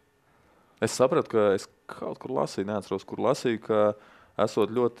nemaz. Es sapratu, ka es kaut kur lasīju, neatceros, kur lasīju, ka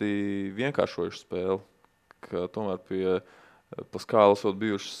esot ļoti vienkāršojuši spēli, ka tomēr pa skāli esot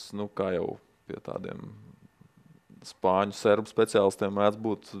bijušas, kā jau pie tādiem spāņu, serbu speciālistiem mēdz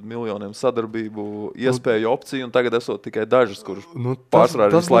būt miljoniem sadarbību, iespēju opciju, un tagad esot tikai dažas, kuras pārsvarā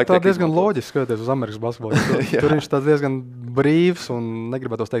ir visu laiku. Tas diezgan loģiski skatoties uz Amerikas basketbolu. Tur viņš tāds diezgan brīvs un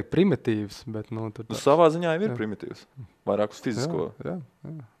negribētu teikt primitīvs. Bet, savā ziņā jau ir primitīvs. Vairāk uz fizisko. Jā.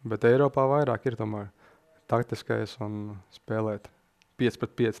 Bet Eiropā vairāk ir tomēr taktiskais un spēlēt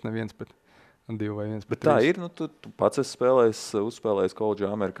 5-5, ne 1-2 vai 1-3. Bet tā ir, tu pats esi uzspēlējis koledžā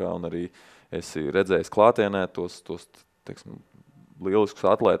Amerikā un arī esi redzējis klātienē tos teiksim, lieliskus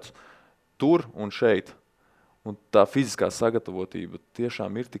atlētus tur un šeit. Un tā fiziskā sagatavotība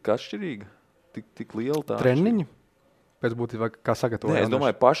tiešām ir tik atšķirīga, tik liela tā. Treniņi? Pēc būtībā kā sagatavot? Nē, es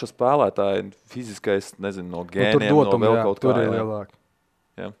domāju, paša spēlētāja fiziskais, nezinu, no gēniem, no vēl kaut kā. Tur ir lielāk.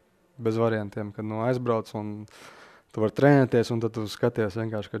 Jā. Bez variantiem, kad aizbrauc un tu vari trenēties, un tad tu skaties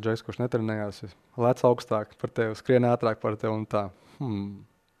vienkārši, ka Džeks, kurš netrenējās, lec augstāk par tevi, skrien ātrāk par tevi un tā.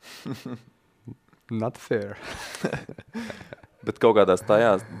 Not fair. Bet kaut kādās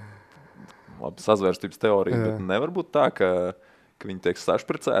tajās sazvērstības teorija, bet nevar būt tā, ka viņi tiek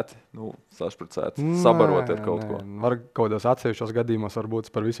sašpricēti, sabaroti ar kaut ko. Var kaut kādos atsevišķos gadījumos varbūt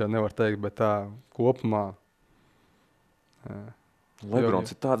par visiem nevar teikt, bet tā kopumā.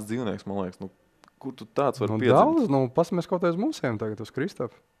 Lebrons ir tāds dzīvnieks, man liekas, kur tu tāds var piedzimt? Daudz, pasamies kaut uz mūsiem tagad, uz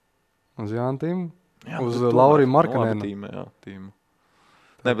Kristapu, uz Jāntīmu, uz Lauriju Markanēnu. Tīmu.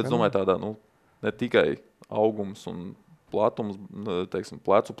 Ne, bet domāju tādā, ne tikai augums un platums, teiksim,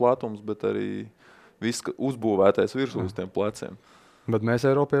 plecu platums, bet arī viss uzbūvētais virsū uz tiem pleciem. Bet mēs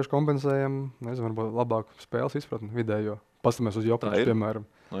Eiropieši kompensējam, nezinu, varbūt labāk spēles izpratni vidējo. Pastamies uz Jokiču, piemēram.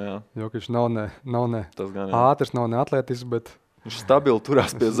 Jokičs nav ne ātrs, nav ne atletisks, bet viņš stabili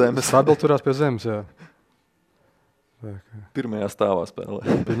turās pie zemes. Jā. Pirmajā stāvā spēlē.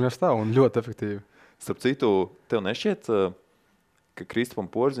 Pirmajā stāvā un ļoti efektīvi. Starp citu, tev nešķiet, ka Kristapam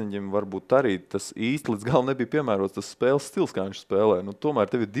Porziņģim varbūt arī tas īsti līdz galam nebija piemērots tas spēles stils, kā viņš spēlē. Tomēr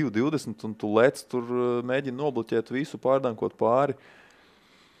tev ir 2-20 un tu lec tur mēģini nobloķēt visu, pārdankot pāri.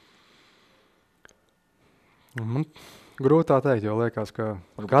 Man grūtā teikt, jo liekas, ka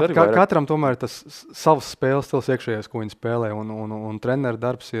katram tomēr tas savs spēles stils iekšējais, ko viņi spēlē, un treneru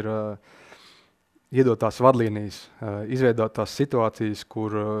darbs ir iedot tās vadlīnijas, izveidot tās situācijas,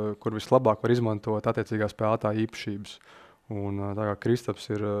 kur vislabāk var izmantot attiecīgā spēlētāja īpašības. Un tā kā Kristaps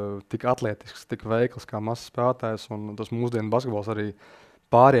ir tik atletisks, tik veikls kā mazs spēlētājs, un tas mūsdienu basketbols arī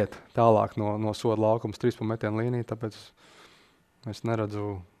pāriet tālāk no soda laukuma 3 metienu līniju, tāpēc es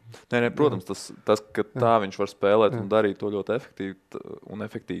neredzu. Nē, protams, tas ka tā viņš var spēlēt un darīt to ļoti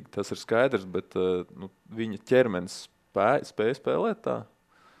efektīgi, tas ir skaidrs, bet viņa ķermenis spēj spēlēt tā?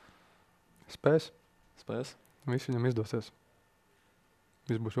 Spēs. Viss viņam izdosies.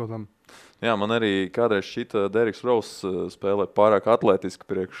 Viss būs ļoti labi. Jā, man arī kādreiz šķita Deriks Rose spēlē pārāk atletiski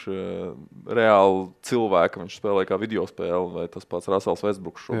priekš reāli cilvēka. Viņš spēlē kā video spēli, vai tas pats Russells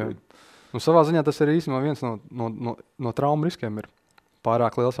Westbrooks šobrīd. Savā ziņā tas ir īstenībā viens no traumu riskiem ir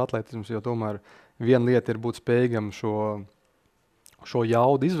pārāk liels atletisms, jo tomēr viena lieta ir būt spējīgam šo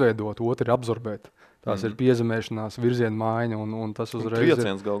jaudu izveidot, otra ir absorbēt. Tās ir piezemēšanās, virziena maiņa un tas uzreiz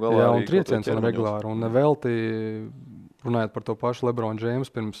trieciens gal galā. Jā, un trieciens un regulāri. Un nevelti runājot par to pašu LeBron James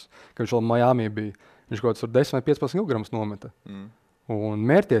pirms, kad viņš vēl Miami bija. Viņš kaut kāds 10 vai 15 kilograms nometa. Un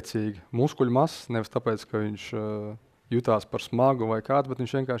mērķiecīgi, muskuļu masas, nevis tāpēc, ka viņš jutās par smagu vai kādu, bet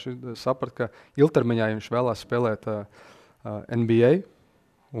viņš vienkārši saprata, ka ilgtermiņā, ja viņš vēlās spēlēt NBA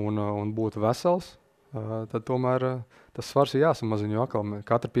un būt vesels, tad tomēr tas svars ir jāsamazina, jo atkal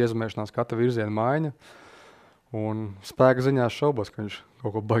katra piezemēšanās, katra virziena maiņa. Un spēka ziņā šaubos, ka viņš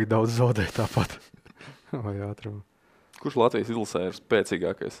kaut ko baigi daudz zaudēja tāpat. Vai ātrumu. Kurš Latvijas izlasē ir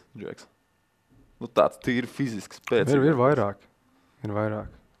spēcīgākais, Džeks? Tāds tīri fiziski spēcīgākais. Ir vairāk.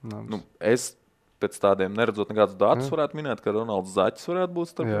 Es pēc tādiem neredzot nekādus datus varētu minēt, ka Ronalds Zaķis varētu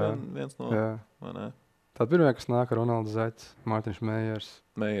būt starp viens no... Vai ne? Tad pirmie, kas nāk, Ronalds Zaķis, Mārtiņš Meijers.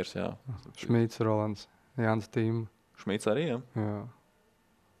 Meijers, jā. Šmīts Rolands, Jānis Tīma. Šmīts arī, jā? Jā.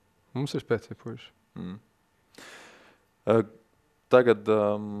 Mums ir spēcīgi puiši. Tagad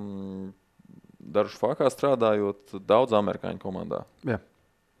Darušu Fakā strādājot daudz amerikāņu komandā. Jā.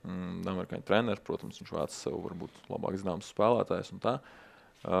 Amerikāņu treneris, protams, viņš vāc sev varbūt labāk zināms spēlētājs un tā.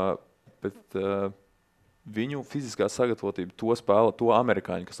 Bet viņu fiziskā sagatavotība, to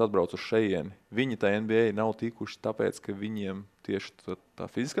amerikāņu, kas atbrauc uz šejieni, viņi tā NBA nav tikuši tāpēc, ka viņiem tieši tā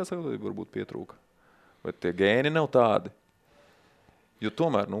fiziskā sagatavotība varbūt pietrūka. Vai tie gēni nav tādi? Jo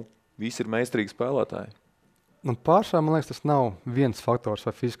tomēr, visi ir meistarīgi spēlētāji. Nu, pārsvarā, man liekas, tas nav viens faktors,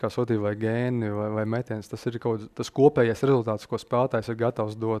 vai fiziskā sotība, vai gēni, vai metiens. Tas ir tas kopējais rezultāts, ko spēlētājs ir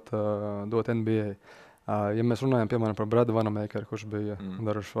gatavs dot NBA. Ja mēs runājam, piemēram, par Bradu Vanamakeru, kurš bija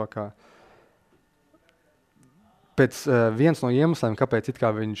daruši vakā. Viens no iemesliem, kāpēc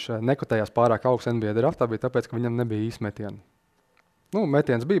viņš nekotējās pārāk augsts NBA draftā, bija tāpēc, ka viņam nebija īsmetiena. Nu,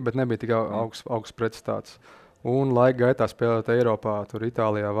 metiens bija, bet nebija tik augsts pretstāts. Un laika gaitā spēlēt Eiropā, tur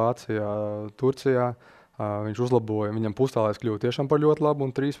Itālijā, Vācijā, Turcijā. Viņš uzlaboja, viņam pustālais kļuva tiešām par ļoti labu,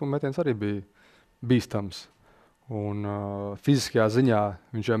 un 3 punktu metiens arī bija bīstams. Un fiziskajā ziņā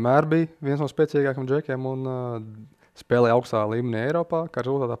viņš vienmēr bija viens no spēcīgākajiem džekiem un spēlēja augstā līmenī Eiropā, kā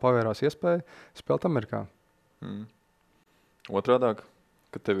rezultātā pavērās iespēja spēlēt Amerikā. Otrādāk,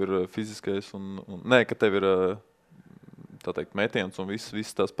 ka tev ir fiziskais ka tev ir tā teikt metiens un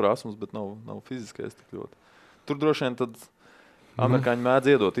visas tās prasmes, bet nav fiziskais tik ļoti. Tur droši vien tad amerikāņi mēdz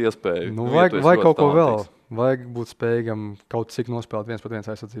iedot iespēju. Vajag kaut ko vēl. Vajag būt spējīgam kaut cik nospēlēt 1-1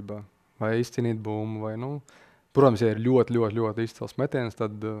 aizsardzībā. Vai izcīnīt bumbu. Vai, protams, ja ir ļoti, ļoti, ļoti izcils metiens,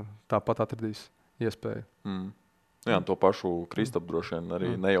 tad tāpat atradīs iespēju. Jā, to pašu Kristapu droši vien arī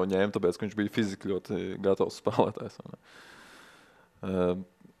ne jau ņēma, tāpēc, ka viņš bija fiziski ļoti gatavs spēlētājs.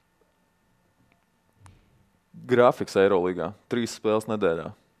 Grafiks Eirolīgā. 3 spēles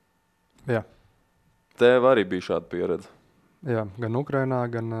nedēļā. Jā. Tev arī bija šāda pieredze. Jā, gan Ukrainā,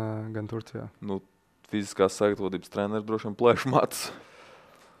 gan Turcijā. Fiziskās sagatavotības treneris droši vien plēš matus.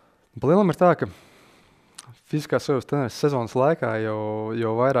 Lielam ir tā, ka fiziskās sagatavotības treneris sezonas laikā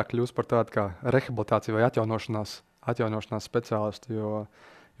jau vairāk kļūst par tādu kā rehabilitāciju vai atjaunošanās speciālistu,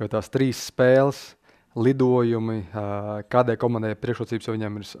 jo tās 3 spēles, lidojumi, kādai komandai priekšrocības, jo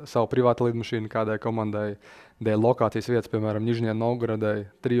viņiem ir savu privātu lidmašīnu, kādai komandai dēļ lokācijas vietas, piemēram, Nižņē Novgorodai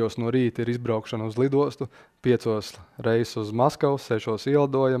 3 no rīta ir izbraukšana uz lidostu, 5 reizes uz Maskavu, 6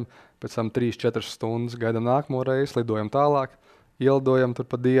 ielidojam, pēc tam 3-4 stundas gaidām nākamo reizi, lidojam tālāk, ielidojam tur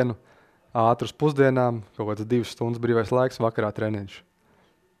pa dienu, ātri uz pusdienām, kaut kāds 2 stundas brīvais laiks, vakarā treniņš.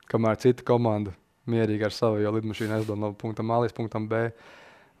 Kamēr cita komanda mierīgi ar savu lidmašīnu aizdod no punktam A līdz punktam B.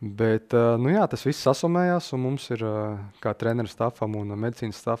 Bet tas viss sasumējās, un mums ir, kā treneru stafam un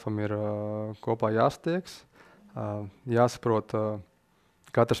medicīnas stafam, ir kopā jāstieks, jāsaprot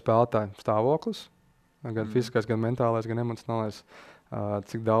katra spēlētāja stāvoklis, gan fiziskais, gan mentālais, gan emocionālais.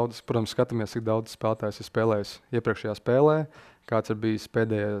 Cik daudz, protams, skatāmies, cik daudz spēlētājs ir spēlējis iepriekšējā spēlē, kāds ir bijis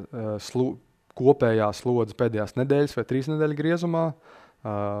kopējā slodze pēdējās nedēļas vai 3 nedēļu griezumā.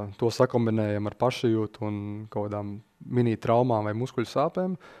 To sakombinējam ar pašajūtu un kaut kādām mini traumām vai muskuļu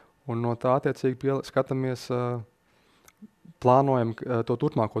sāpēm. Un no tā attiecīgi skatāmies, plānojam to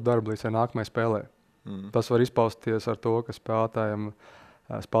turpmāko darbu līdz nākamajai spēlē. Tas var izpausties ar to, ka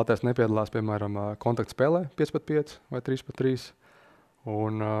spēlētājs nepiedalās, piemēram, kontaktspēlē 5-5 vai 3-3.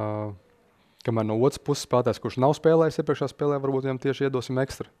 Un kamēr no otras puses spēlētājs, kurš nav spēlējis iepriekšā spēlē, varbūt viņam tieši iedosim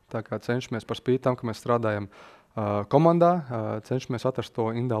ekstra. Tā kā cenšamies par spīti tam, ka mēs strādājam komandā, cenšamies atrast to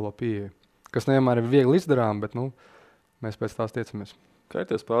individuālo pieeju, kas nevienmēr ir viegli izdarām, bet mēs pēc tās tiecamies. Kā ir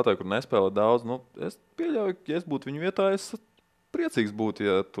tie spēlētāji, kur nespēlē daudz? Es pieļauju, ja es būtu viņu vietā, es priecīgs būtu,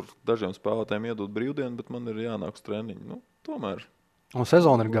 ja tur dažiem spēlētājiem iedot brīvdienu, bet man ir jānāk uz treniņu. Tomēr. Un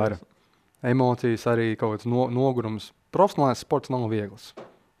sezona ir gara. Emocijas arī kaut kāds nogurums. Profesionālais sports nav viegls.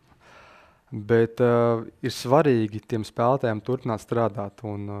 Bet ir svarīgi tiem spēlētājiem turpināt strādāt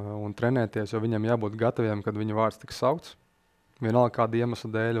un trenēties, jo viņiem jābūt gataviem, kad viņa vārds tiks saukts. Vienalga kāda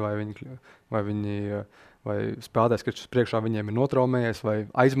iemesla dēļ, vai spēlētājs, kas priekšā viņiem ir notraumējies, vai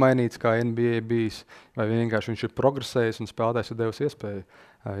aizmainīts, kā NBA bijis, vai vienkārši viņš ir progresējis un spēlētājs ir devis iespēju.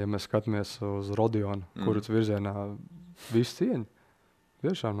 Ja mēs skatāmies uz Rodionu, kurus virzienā visu cieņu,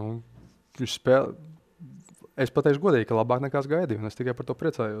 tiešām, viņš spēlē. Es pateikšu godīgi, ka labāk nekā es gaidīju, un es tikai par to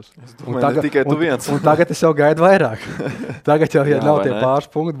priecājos. Tagad, tikai tu viens. Un tagad es jau gaidu vairāk. Tagad jau, ja nav tie pāris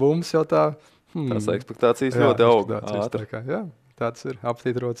punktu bumbas, jau tā... Tās ekspektācijas ļoti aug. Tāds ir,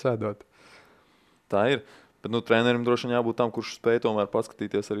 apstīt rodas ēdot. Tā ir. Bet trenerim droši vien jābūt tam, kurš spēj tomēr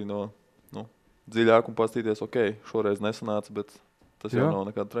paskatīties arī no dziļāk un paskatīties, šoreiz nesanāca, bet tas jau nav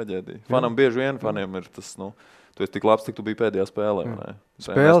nekāda traģēdija. Fanam bieži vien, faniem ir tas, tu esi tik labs, cik tu biji pēdējā spēlē.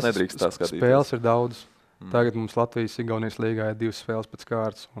 Spēles ir daudz. Tagad mums Latvijas-Igaunijas līgā ir 2 spēles pēc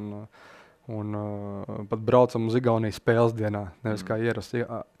kārtas, un pat braucam uz Igaunijas spēles dienā. Nevis kā ierasti,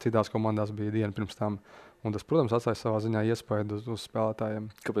 citās komandās bija diena pirms tam. Un tas, protams, atstāja savā ziņā iespēju uz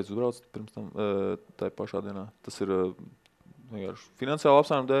spēlētājiem. Kāpēc jūs braucat pirms tam tajā pašā dienā? Tas ir vienkārši finansiāli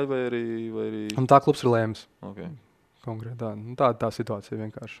apsvērumu dēļ vai arī... Un tā klubs ir lēms. Okay. Konkrēti, tā situācija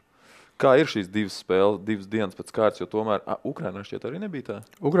vienkārši. Kā ir šīs 2 spēles, 2 dienas pēc kārtas, jo tomēr Ukrainā šķiet arī nebija tā?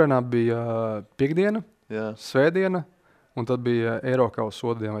 Ukrainā bija piekdiena, svētdiena, un tad bija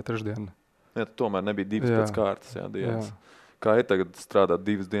Eirokausa otrdiena vai trešdiena. Ja, tomēr nebija 2 pēc kārtas, dienas. Kā ir tagad strādāt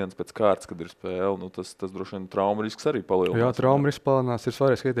 2 dienas pēc kārtas, kad ir spēle? Nu, tas droši vien trauma risks arī palielinās. Jā, trauma risks palielinās. Ir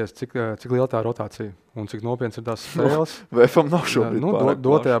svarīgi skatīties, cik liela tā rotācija un cik nopietnas ir tās spēles. VFam nav šobrīd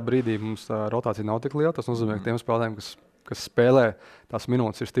dotajā brīdī mums tā rotācija nav tik liela. Tas nozīmē, ka tiem spēlētājiem, kas spēlē, tās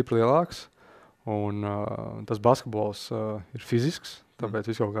minūtes ir stipri lielākas. Un tas basketbols ir fizisks,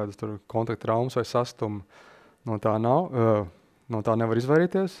 tāpēc visu kaut kādas kontakta traumas vai sastumi no tā nav. No tā nevar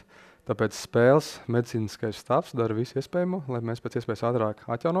izvairīties. Tāpēc spēles medicīniskais stāvs dara visu iespējamo, lai mēs pēc iespējas ātrāk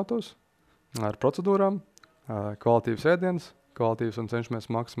atjaunotos ar procedūrām, kvalitīvas ēdienas, kvalitīvas un cenšamies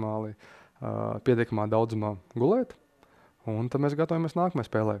maksimāli pietiekamā daudzumā gulēt. Un tad mēs gatavojamies nākamajai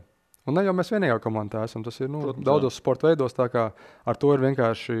spēlē. Un ne jau mēs vienīgā komandā esam, tas ir daudzos sporta veidos, tā kā ar to ir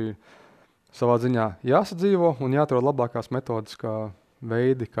vienkārši savā ziņā jāsadzīvo un jāatrod labākās metodas, kā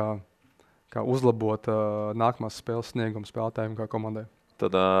veidi, kā uzlabot nākamās spēles sniegumu spēlētājiem kā komandai.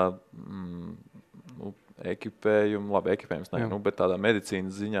 Tādā ekipējums, bet tādā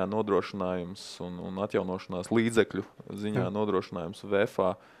medicīnas ziņā nodrošinājums un atjaunošanās līdzekļu ziņā nodrošinājums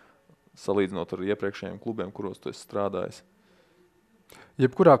VFA, salīdzinot ar iepriekšējiem klubiem, kuros tu esi strādājis.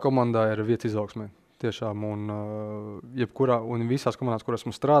 Jebkurā komandā ir vietas izaugsmē. Tiešām, un visās komandās, kur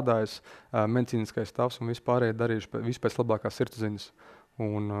esmu strādājis, medicīniskais stāvs un vispārējie darījuši visu pēc labākās sirdsapziņas.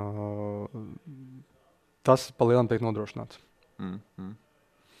 Un tas pa lielam tiek nodrošināts.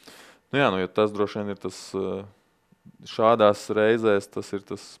 Nu, ja tas droši vien ir tas šādās reizēs, tas ir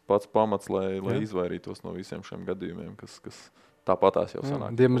tas pats pamats, lai izvairītos no visiem šiem gadījumiem, kas tāpatās jau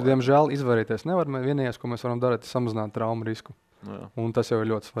sanāk. Diemžēl izvairīties nevar. Vienīgais, ko mēs varam darīt, ir samazināt traumu risku. Un tas jau ir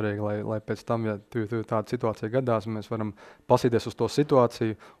ļoti svarīgi, lai pēc tam, ja tāda situācija gadās, mēs varam pasīties uz to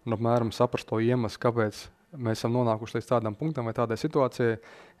situāciju un apmēram saprast to iemeslu, kāpēc mēs esam nonākuši līdz tādam punktam vai tādai situācijai,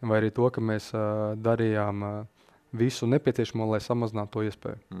 vai arī to, ka mēs darījām visu nepieciešamo, lai samazinātu to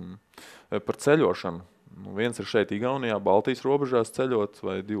iespēju. Par ceļošanu. Viens ir šeit Igaunijā, Baltijas robežās ceļot,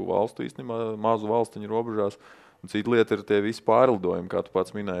 vai 2 valstu īstenībā, mazu valstiņu robežās. Un cita lieta ir tie visi pārlidojumi, kā tu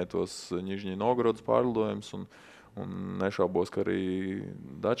pats minēji, tos Nižņī Novgorodas pārlidojumus. Un nešaubos, ka arī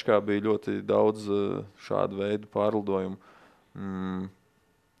Dačkā bija ļoti daudz šādu veidu pārlidojumu.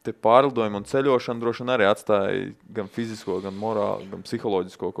 Te pārlidojumi un ceļošana droši vien arī atstāja gan fizisko, gan morāli, gan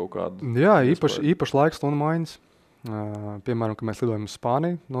psiholoģisko kaut kādu. Jā, īpaši laiks stundu maiņas. Piemēram, kad mēs lidojam uz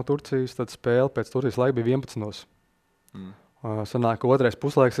Spāniju no Turcijas, tad spēle pēc Turcijas laika bija 11. Sanāk, ka otrais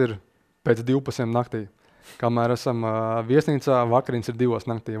puslaiks ir pēc 12 naktī. Kamēr esam viesnīcā, vakariņas ir 2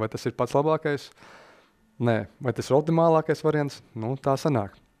 naktī. Vai tas ir pats labākais? Nē. Vai tas ir optimālākais variants? Nu, tā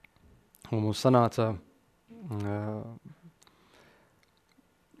sanāk. Un mums sanāca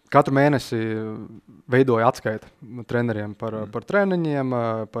katru mēnesi veidoja atskaiti treneriem par treniņiem,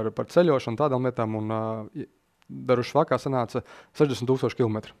 par ceļošanu, tādām lietām. Un daruši vakā sanāca 60,000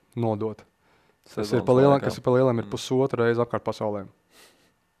 kilometru nodot. Kas ir pa lielam ir 1,5 reizi apkārt pasaulē.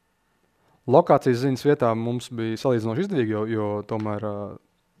 Lokācijas ziņas vietā mums bija salīdzinoši izdevīgi, jo tomēr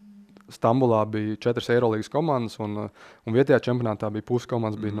Stambulā bija 4 Eirolīgas komandas un vietējā čempionātā bija pusi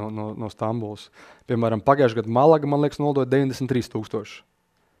komandas bija no Stambulas. Piemēram, pagājušajā gadā Malaga, man liekas, nodoja 93,000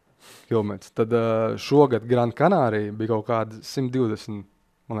 kilometrus. Tad šogad Gran Canaria bija kaut kādi 120,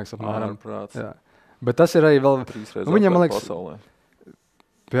 man liekas, apmēram. Jā. Bet tas ir arī vēl... Viņam, man liekas, pasaulē.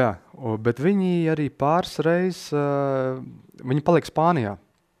 Jā, bet viņi arī pāris reizes, viņi paliek Spānijā.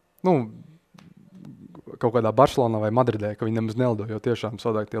 Kaut kādā Barcelonā vai Madridē, ka viņi nemaz nelidoja, jo tiešām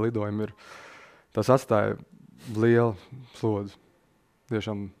savādāk tie lidojumi ir. Tas atstāja lielu slodzi.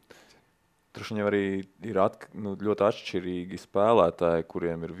 Tiešām. Tur jau arī ir ļoti atšķirīgi spēlētāji,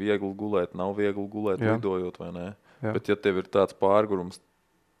 kuriem ir viegli gulēt, nav viegli gulēt, lidojot vai nē. Jā. Bet ja tev ir tāds pārgurums,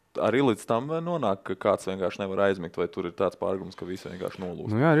 arī līdz tam nonāk, ka kāds vienkārši nevar aizmigt, vai tur ir tāds pārgurums, ka visi vienkārši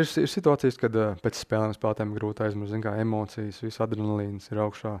nolūst? Jā, ir situācijas, kad pēc spēlētājiem grūti aizmirst, kā emocijas, viss adrenalīns ir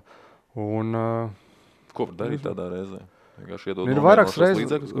augšā. Un, ko var darīt tādā reizē? Ir vairākas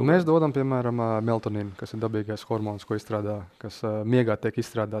reizes. Mēs dodam, piemēram, melatonīnu, kas ir dabīgais hormons, ko izstrādā, kas miegā tiek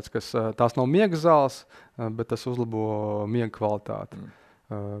izstrādāts. Tās nav miega zāles, bet tas uzlabo miega kvalitāti.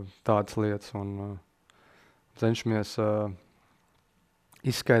 Tādas lietas. Un cenšamies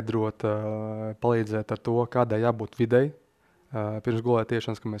izskaidrot, palīdzēt ar to, kādai jābūt videi. Pirms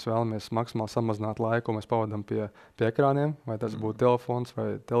gulētiešanas, ka mēs vēlamies maksimāli samazināt laiku, ko mēs pavadām pie ekrāniem, vai tas būtu telefons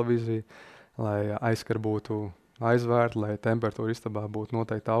vai televīzija, lai aizskar būtu aizvērta, lai temperatūra istabā būtu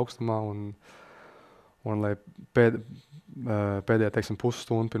noteikti augstumā un lai pēdējā,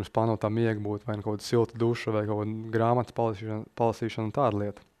 pusstundu pirms plānotā miega būtu vai kaut kāda silta duša vai kaut kāda grāmatas palasīšana un tāda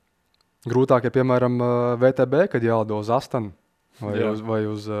lieta. Grūtāk ir, piemēram, VTB, kad jālido uz Astanu vai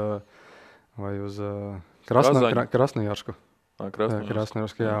uz Krasnojarsku.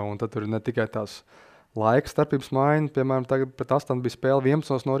 Krasnojarskā, jā. Un tad tur ir ne tikai tās laika starpības maiņa, piemēram, tagad pret Astanu bija spēle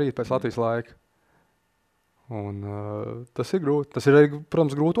 11 no rīta pēc Latvijas laika. Un tas ir grūti. Tas ir,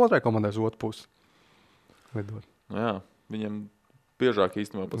 protams, grūti otrai komandai uz otru pusi lidot. Jā, viņiem biežāk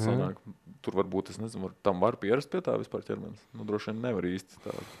īstenībā pat sanāk. Tur varbūt, es nezinu, tam var pierast pie tā vispār ķermenis. Nu, droši vien nevar īsti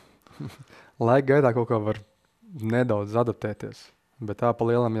tā. Laika gaitā kaut kā var nedaudz adaptēties. Bet tā pa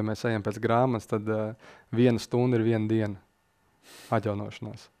lielam, ja mēs ejam pēc grāmatas, tad 1 stunda ir 1 diena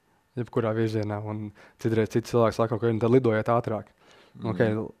atjaunošanās. Jebkurā virzienā. Un citreiz cits cilvēks saka, ka tad lidojiet ātrāk.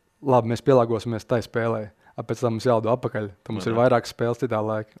 Okay, labi, mēs pielāgosimies tai spēlē. Pēc tam mums jālido atpakaļ. Tad mums ir vairākas spēles citā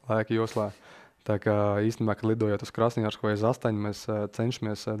laika joslā. Tā kā īstenībā, kad lidojot uz Krasnojarsku vai uz Astaņu, mēs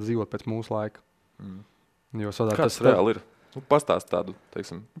cenšamies dzīvot pēc mūsu laika. Kāds reāli ir? Nu, pastāst tādu,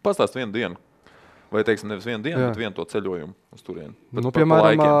 teiksim, pastāst 1 dienu. Vai, teiksim, nevis 1 dienu, bet 1 to ceļojumu uz turieni. Nu,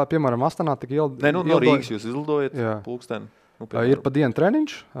 piemēram, Astanā tik no Rīgas jūs izlidojat pulksteni. Nu, ir pa dienu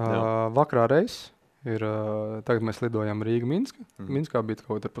treniņš, vakarā reizes. Tagad mēs lidojam Rīga-Minska. Minskā bija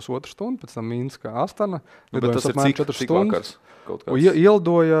kaut kāda 1,5 stundu, pēc tam Minska Astana. Tas ir cik vakars?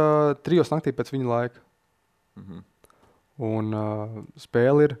 Ielidoja 3 naktī pēc viņa laika. Un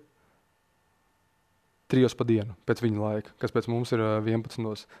spēle ir 3 pa dienu pēc viņa laika, kas pēc mums ir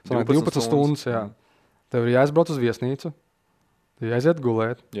 11. Sanāk 12 stundas, jā. Tev ir jāizbrauc uz viesnīcu, jāiziet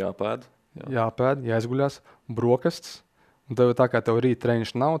gulēt, jāpēd, jāizguļās, brokastis. Un tev tā kā tev rīt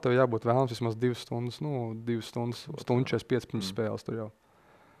treniņš nav, tev jābūt vēlams vismaz 2 stundas, 2 stundas, stundu 45 pirms spēles tur jau.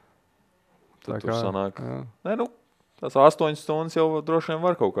 Tad tur sanāk. Tās 8 stundas jau droši vien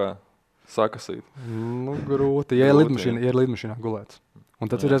var kaut kā sakasīt. Nu, grūti, ja ir lidmašīnā gulēts. Un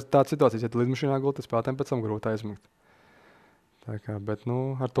tad ir tāda situācija, ja tu lidmašīnā gulēt, spēlētēm pēc tam grūti aizmigt. Tā kā, bet,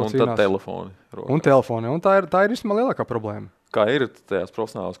 ar to cīnās. Un tad telefoni. Un telefoni. Un tā ir vismaz lielākā problēma. Kā ir tajās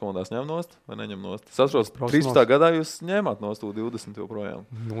profesionālās komandās ņem nost vai neņem nost? Es atceros, 13. gadā jūs ņēmāt nost U20 joprojām.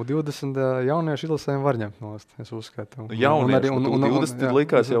 U20 jauniešu izlasēm var ņemt nost, es uzskatu. Jaunieši, U20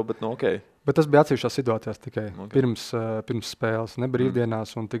 likās jau, bet okay. Bet tas bija atsevišķās situācijās tikai pirms spēles, ne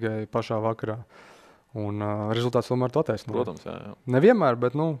brīvdienās un tikai pašā vakarā. Un rezultāts tomēr to attaisno. Protams, jā. Nevienmēr,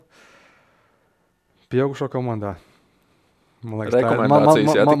 bet, pieaugušo komandā. Man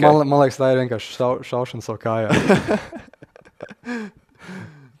liekas, tā ir vienkārši šaušana savu kājā.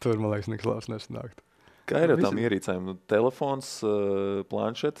 Tur, man liekas, nekas labs nesanākt. Kā ir ar tām ierīcēm? Telefons,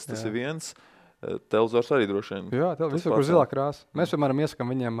 planšetes, tas ir viens. Televizors arī droši vien. Jā, visur, kur zilā krāsa. Mēs, piemēram,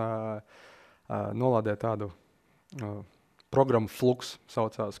 iesakām viņiem nolādēt tādu programmu Flux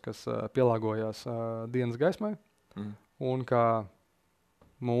saucās, kas pielāgojās dienas gaismai. Un kā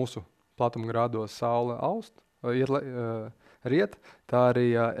mūsu platumgrādos saule riet, tā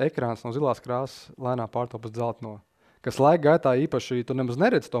arī ekrāns no zilās krāsas lēnā pārtop uz dzelteno. Kas laika gaitā īpaši, tu nemaz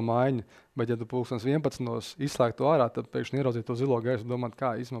neredz to maiņu, bet ja tu 11 izslēgt to ārā, tad pēkšņi ieraudzīt to zilo gaisu un domāt,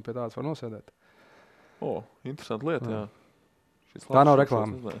 kā īstenībā pie tādas var nosēdēt. Interesanti lieta, jā. Tā nav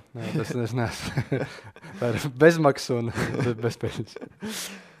reklāma. Tas neesmu. Tā ir bezmaksas un bezpēļņas.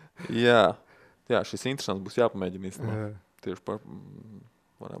 Jā, šis interesants būs jāpamēģina īstenībā. Tieši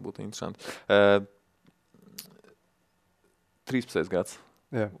varētu būt interesanti. 13. gads.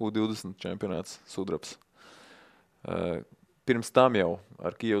 U20 čempionāts Sudrabs. Pirms tam jau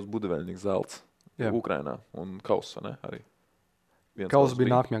ar Kijevas Budeveļņiks zelts Ukrainā un kauss, ne? Arī. Kauss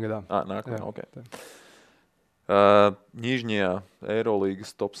bija nākamajā gadā. Nākamajā, ok. Ņižņijā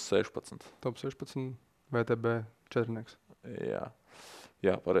Eirolīgas top 16. Top 16, VTB 4.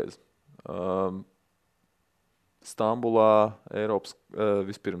 Jā, pareizi. Stambulā Eiropas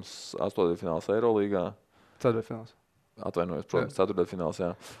vispirms 8. fināls Eirolīgā. 4. fināls. Atvainojos, protams, 4. fināls, jā.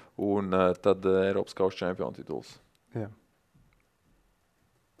 Un tad Eiropas kausa čempionu tituls. Jā.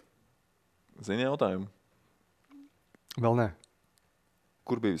 Zini jautājumu? Vēl ne.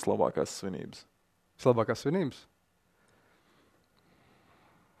 Kur bija vislabākās svinības? Vislabākās svinības?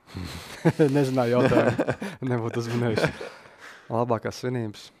 Nezināju jautājumu. Nebūtu uzmanējuši. Labākās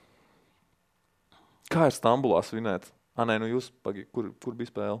svinības. Kā ir Stambulā svinēt? Jūs, kur bija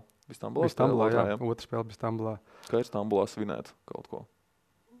spēle? Stambulā, jā. Otra spēle bija Stambulā. Kā ir Stambulā svinēt kaut ko?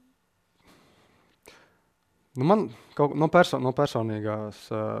 Man no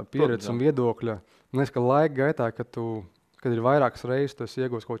personīgās pieredzes un viedokļa, man liekas, ka laika gaitā, kad ir vairākas reizes, tu esi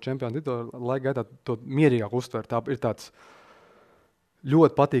iegūst kaut čempionu titulu, laika gaitā to mierīgāk uztver. Tā ir tāds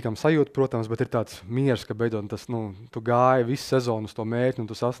ļoti patīkams sajūta, protams, bet ir tāds miers, ka beidzot tu gāji visu sezonu uz to mērķi un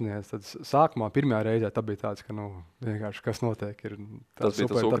tu sasniedz. Tad sākumā, pirmajā reizē, tā bija tāds, ka vienkārši kas notiek. Tas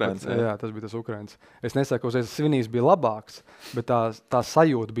bija tas Ukrainas. Jā, tas bija tas Ukrainas. Es nesaku, ka svinības bija labāks, bet tā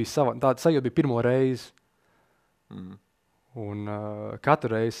sajūta bija sava. Tā sajūta bija pirmo reizi. Un katru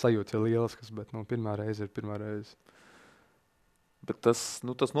reizi sajūta ir lielisks, bet pirmā reize ir pirmā reize. Bet tas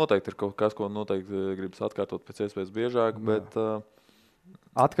noteikti ir kaut kas, ko noteikti gribas atkārtot pēc iespējas biežāk, bet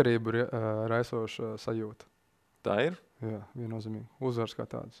Atkarība ir raisoša sajūta. tā ir. Jā, viennozīmīgi. Uzvars kā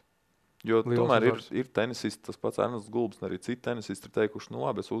tāds. Jo Liels tomēr uzvars. ir tenisisti, tas pats Ernests Gulbs, un arī citi tenisisti ir teikuši,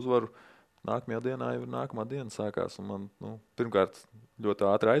 labi, es uzvaru, nākamajā dienā jau ir nākamā diena sākās, un man, pirmkārt, ļoti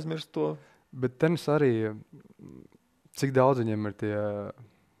ātri aizmirst to. Bet tenis arī, cik daudz viņiem ir tie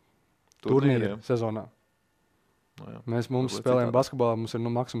turnīri sezonā? No, jā. Mums Varbūt spēlējam citādi. basketbolā, mums ir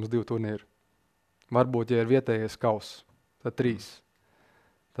maksimums 2 turnīri. Varbūt, ja ir vietējais kauss, tad 3.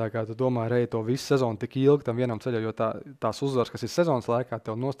 Tā kā tu domā, ej to visu sezonu tik ilgi tam vienam ceļam, jo tās uzvaras, kas ir sezonas laikā,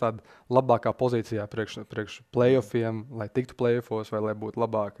 tev nostāda labākā pozīcijā priekš playoffiem, lai tiktu playoffos, vai lai būtu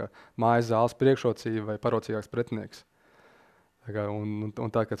labāka mājas zāles priekšrocība vai parocīgāks pretinieks. Tā kā, un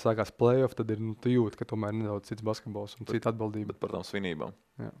tā, kad sākās playoff, tad tu jūti, ka tomēr ir nedaudz cits basketbols un cita atbildība. Bet par tām svinībām.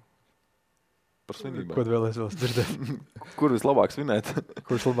 Jā. Par svinībām. Ko tu vēl dzirdēt? Kur vislabāk svinēt?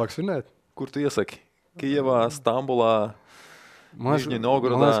 Kurš labāk svinēt? Kur tu iesaki? Kijevā, Stambulā, Nižņi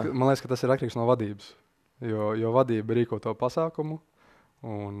Novgorodā? Man liekas, ka tas ir atkarīgs no vadības. Jo vadība rīko to pasākumu,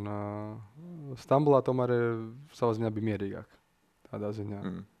 un Stambulā tomēr savā ziņā bija mierīgāk. Tādā ziņā.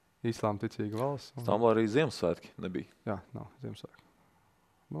 Islāma ticīga valsts. Stambulā arī Ziemassvētki nebija. Jā, nav Ziemassvētki.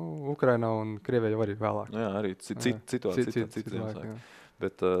 Ukrainā un Krievijā jau arī vēlāk. Jā, arī citi Ziemassvētki.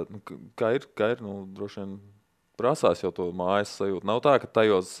 Bet kā ir, droši vien prasās jau to mājas sajūtu. Nav tā, ka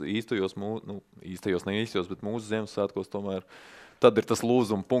tajos īstajos, bet mūsu Ziemassvētkos tomēr tad ir tas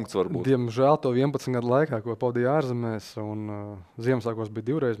lūzuma punkts varbūt. Diemžēl to 11 gadu laikā, ko pavadīju ārzemēs un Ziemassvētkos bija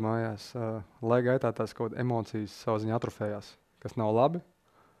 2 reizes mājās, laika gaitā tās kaut emocijas savā ziņā atrofējās, kas nav labi.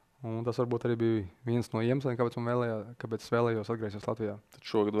 Un tas varbūt arī bija viens no iemesliem, kāpēc es vēlējos atgriezties Latvijā. Tad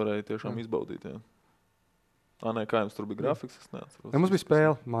šogad varēja tiešām izbaudīt, jā. Kā jums tur bija grafiks? Es neatceros. Mums bija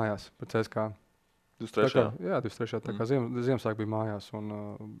spēle mājās par CSKA. 23. Jā, 23. Tā kā Ziemassvētki bija mājās un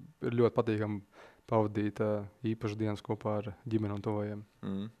ir ļoti patīkami pavadīt īpašas dienas kopā ar ģimeni un tuvajiem.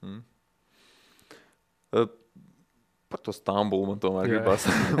 Par to Stambulu man tomēr gribas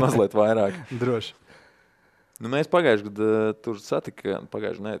mazliet vairāk. Droši. Mēs pagājuši gadu tur satikām,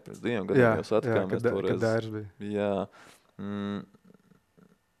 pirms 2 gadiem jau satikāmies toreiz. Kad Dairis bija. Jā.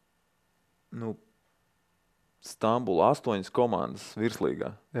 Stambula 8 komandas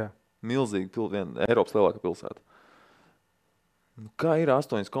virslīgā. Jā. Milzīgi Eiropas lielākā pilsēta. Kā ir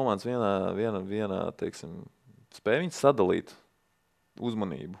 8 komandas vienā teiksim, spēj viņas sadalīt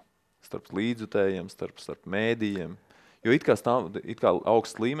uzmanību starp līdzjutējiem, starp mēdījiem? Jo it kā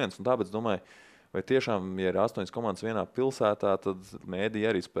augsts līmenis, un tāpēc domāju, vai tiešām, ja ir 8 komandas vienā pilsētā, tad mēdī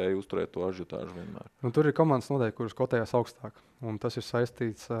arī spēja uzturēt to ažiotāžu vienmēr. Tur ir komandas noteikti, kuras kotējās augstāk. Un tas ir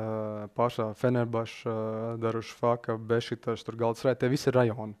saistīts pašā Fenerbaša, Darušfaka, Bešitas, tur Galatasaray. Tie visi ir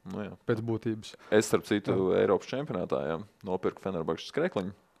rajoni pēc būtības. Es, starp citu, Eiropas čempionātā nopirku Fenerbašas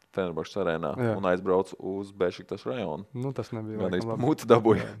skrekliņu Fenerbašas arēnā un aizbraucu uz Bešitas rajonu. Tas nebija gan labi. Muti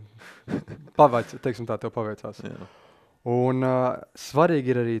dabūja. Teiksim tā, tev paveicās. Jā. Un svarīgi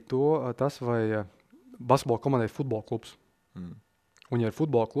ir arī tas, vai basketbola komandai ir futbola klubs. Un, ja ir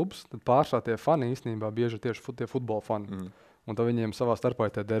futbola klubs, tad pārsvarā tie fani īstenībā bieži ir tieši tie futbola fani. Un tad viņiem savā starpā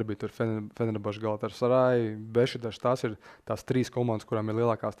ir tie derbi, tur Fenerbahča, Galatasaray, Bešitas. Tās ir tās 3 komandas, kurām ir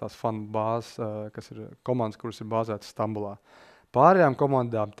lielākās tās fanu bāzes, kas ir komandas, kuras ir bāzētas Stambulā. Pārējām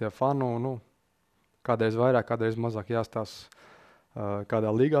komandām tie fanu, kādreiz vairāk, kādreiz mazāk jāstās kādā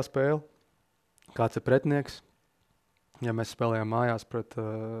līgā spēle, kāds ir pretinieks. Ja mēs spēlējām mājās pret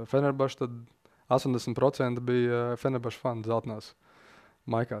Fenerbahču, tad 80% bija Fenerbahča fani zeltnās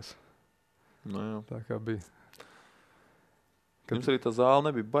maikās. Tā kā bija. Jums arī tā zāle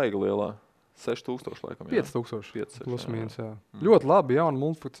nebija baiga lielā. 6,000 laikam. 5,000. Plus mīnus, jā. Ļoti labi, jauna,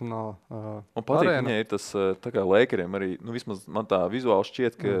 multifunkcionāla Man patīk, viņai ir tas, tā kā Lakeriem arī, vismaz man tā vizuāli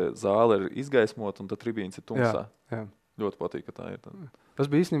šķiet, ka zāle ir izgaismota un tad tribīns ir tumsā. Jā. Ļoti patīk, ka tā ir. Tas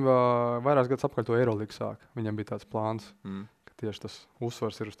bija īstenībā vairākus gadus apkārt to Eirolīgu sāk. Viņam bija tāds plāns, ka tieši tas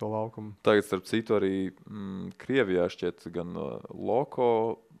uzsvars ir uz to laukumu. Tagad, starp citu, arī Krievijā šķiet gan Loko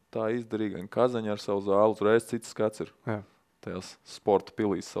tā izdarīja, gan Kazaņa ar savu zāli. Uzreiz cits skats ir. Jā. Tajās sporta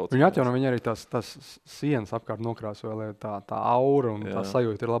pilīs sauc. Viņi atjauno, viņi arī tās sienas apkārt nokrāsoja, lai tā aura un tā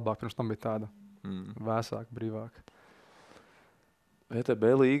sajūta ir labāk. Pirms tam bija tāda vēsāka, brīvāka. ETB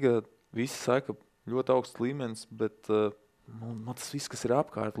līga, visi saka, ļoti augsts līmenis, bet man tas viss, kas ir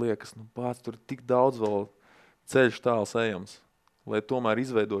apkārt, liekas, pats tur ir tik daudz vēl ceļš tāls ejams, lai tomēr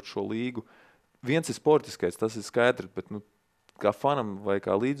izveidot šo līgu. Viens ir sportiskais, tas ir skaidrs, bet kā fanam vai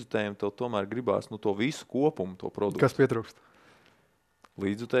kā līdzjutējiem tev tomēr gribās to visu kopumu, to produktu. Kas pietrūkst?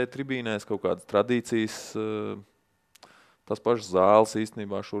 Līdzjutēju tribīnēs, kaut kādas tradīcijas, tas pašas zāles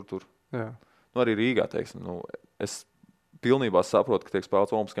īstenībā šur tur. Jā. Arī Rīgā, teiksim, es pilnībā saprotu, ka tiek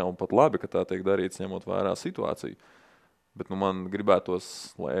spēlēts Olimpiskajā un pat labi, ka tā tiek darīts, ņemot vērā situāciju. Bet man gribētos,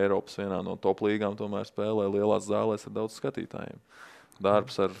 lai Eiropas vienā no top līgām tomēr spēlē lielās zālēs ar daudz skatītājiem.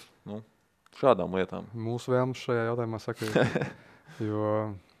 Darbs ar šādām lietām. Mūsu vēlmes šajā jautājumā saka,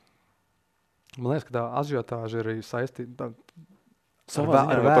 jo man liekas, ka tā ažiotāža ir arī saistīta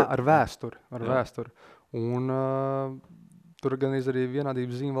ar vēsturi. Un tur gan arī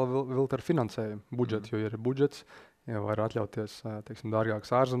vienādības zīme vēl ar finansējumu budžetu, jo ir budžets, ja var atļauties, teiksim,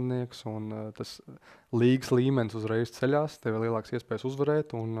 dārgāks ārzemnieks, un tas līgas līmenis uzreiz ceļās, tev ir lielāks iespējas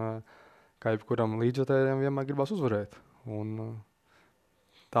uzvarēt, un kā jebkuram līdzjutējiem vienmēr gribas uzvarēt. Un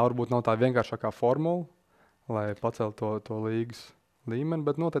tā varbūt nav tā vienkāršākā formula, lai paceltu to līgas līmeni,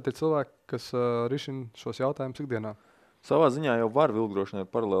 bet noteikti ir cilvēki, kas risina šos jautājumus ikdienā. Savā ziņā jau var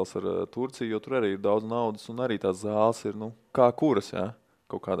vilkdrošināt paralēls ar Turciju, jo tur arī ir daudz naudas, un arī tās zāles ir, kā kuras, jā.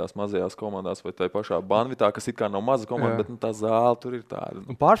 Kaut kādās mazajās komandās, vai tai pašā Banvitā, kas it kā nav maza komanda, bet tā zāle tur ir tāda.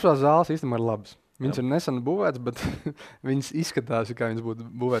 Un pāršās zāles īstenībā ir labas. Viņas ir nesen būvētas, bet viņas izskatās, kā viņas būtu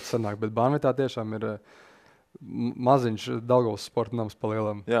būvētas senāk. Bet Banvitā tiešām ir maziņš Daugavas sporta nams pa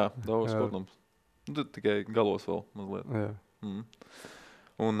lielam. Jā, Daugavas sporta nams. Tur tikai galos vēl mazliet. Jā.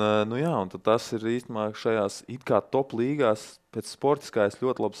 Un tad tas ir īstenībā šajās it kā top līgās, pēc sportiskā es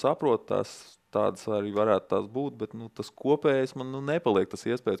ļoti labi saprotu, tādas arī varētu tās būt, bet tas kopējais man nepaliek tas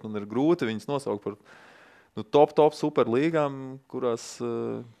iespējas. Man ir grūti viņas nosaukt par top super līgām, kurās,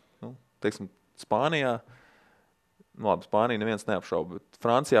 teiksim, Spānijā, labi, Spānija neviens neapšauba, bet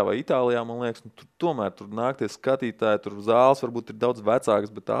Francijā vai Itālijā, man liekas, tomēr tur nākties skatītāji, tur zāles varbūt ir daudz vecākas,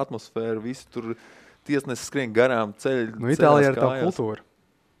 bet tā atmosfēra, visi tur tiesnesis skrien garām ceļi. Itālijā ir tā kultūra.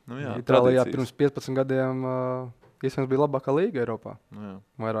 Itālijā tradīcijas. pirms 15 gadiem iespējams bija labākā līga Eiropā.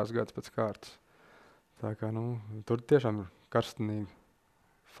 Vairākus gadus pēc kārtas. Tā kā, tur tiešām ir karstenīgi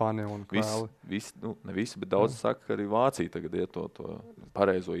fani un kvēli. Ne visi, bet daudz saka, ka arī Vācija tagad iet to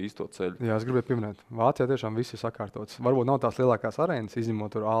pareizo īsto ceļu. Jā, es gribēju pieminēt. Vācijā tiešām viss ir sakārtots. Varbūt nav tās lielākās arēnas,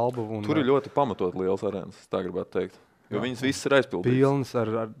 izņemot tur Albu. Tur ir ļoti pamatot liels arēnas, tā gribētu teikt. Jo viņas visas ir aizpildītas. Pilnas ar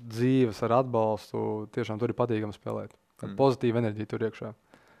dzīves, ar atbalstu. Tiešām tur ir patīkami spēlēt. Pozitīva enerģija tur iekšā.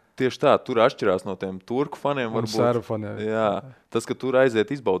 Tieši tā, tur atšķirās no tiem turku faniem. Un serbu faniem. Jā, tas, ka tur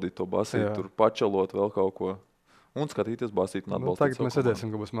aiziet izbaudīt to basīti, tur pačalot vēl kaut ko. Un skatīties basīt un atbalstīt. Tagad mēs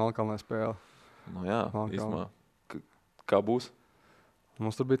redzēsim, ka būs Melnkalnē spēle. Jā, īstenībā. Kā būs?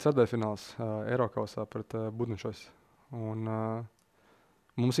 Mums tur bija ceturtdaļfināls Eirokausā pret Budnišos. Un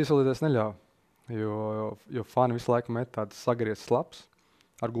mums iesaistīties neļāva, jo fani visu laiku met tāds sagriezts slaps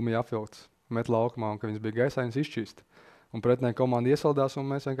ar gumiju apvilkts, met laukumā, un ka viņas bija gaisā, viņas izšķīst. Un pretinieka komanda iesaldās, un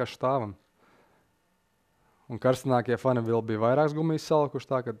mēs vienkārši stāvam. Un karstākie fani vēl bija vairākas gumijas salikuši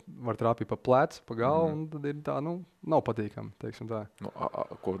tā, ka var trāpīt pa plecu, pa galvu, un tad ir tā, nav patīkami, teiksim tā.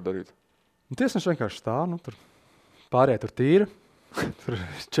 Ko darīt? Tiesneši vienkārši stāv, tur pārējie tur tīri. Tur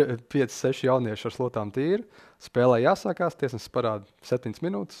 5-6 jaunieši ar slotām tīri. Spēlē jāsākās, tiesnesis parāda 7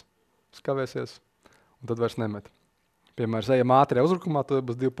 minūtes, skavēsies, un tad vairs nemet. Piemēram, ejam ātrajā uzbrukumā, tad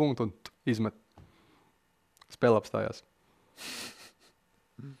būs 2 punkti un izmet. Spēle apstājās.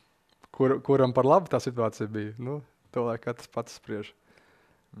 Kuram par labu tā situācija bija? To lai katrs pats spriež.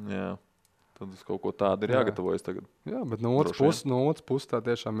 Jā, tad uz kaut ko tādu ir jāgatavojas tagad. Jā, bet no otras puses tā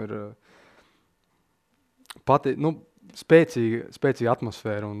tiešām ir spēcīga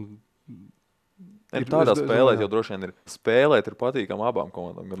atmosfēra. Tādā spēlēt jau droši vien ir. Spēlēt ir patīkam abām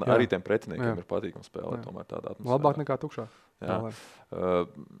komandām, gan arī tiem pretiniekiem ir patīkam spēlēt tomēr tādā atmosfērā. Labāk nekā tukšā. Jā.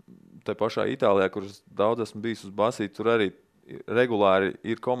 Te pašā Itālijā, kur daudz esmu bijis uz basīti, tur arī regulāri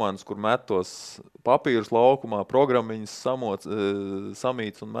ir komandas, kur met tos papīrus laukumā, programmiņas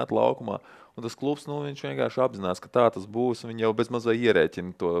samīts un met laukumā. Un tas klubs, viņš vienkārši apzinās, ka tā tas būs. Viņi jau bez mazai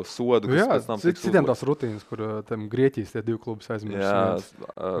ierēķina to sodu, kas pēc tam tiks uzlikts. Citiem tās rutīnas, kur Grieķijas tie 2 klubus aizmirst.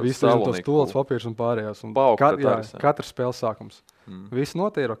 Visi ir tos stūles, papīrs un pārējās. Un katrs spēles sākums. Visi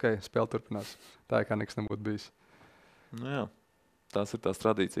notiek, spēle turpinās. Tā kā nekas nebūtu bijis. Jā, tās ir tās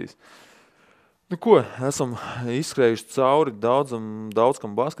tradīcijas. Ko, esam izskrējuši cauri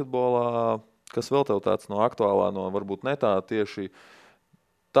daudzkam basketbolā. Kas vēl tev tāds no aktuālā, varbūt ne tā tieši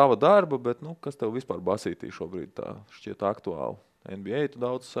tava darba, bet kas tev vispār basītī šobrīd tā šķiet aktuāli? NBA tu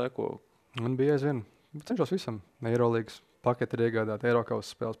daudz seko? NBA aizvien. Cenšos visam. Eirolīgas paketi ir iegādāt,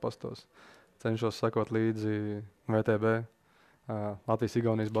 Eirokausas spēles pastos. Cenšos sekot līdzi VTB,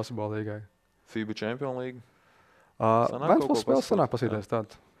 Latvijas-Igaunijas basketbola līgai. FIBA Champions League? Ventspils spēles sanāk pasīties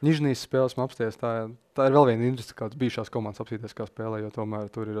tādu. Nižnijas spēles man apsties. Tā ir vēl viena interese, kāds bijušās komandas apsīties, kā spēlē, jo tomēr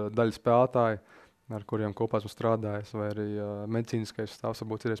tur ir daļa spēlētāji, ar kuriem kopā esmu strādājis, vai arī medicīniskais stāvs,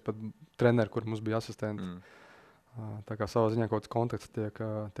 varbūt ir pat treneri, kur mums bija asistenti. Tā kā savā ziņā kaut kāds konteksts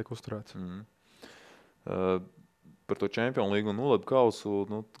tiek uzturēts. par to Champions League un nulēbu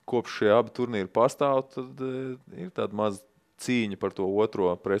kausu, kopš šie abi turnīri pastāv, tad ir tāda maza cīņa par to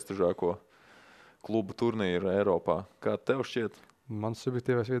otro prestižāko klubu turnīru Eiropā. Kā tev šķiet? Mans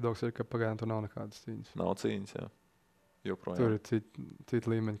subjektīvais viedoklis ir, ka pagaidām tur nav nekādas cīņas. Nav cīņas, jā. Joprojām. Tur ir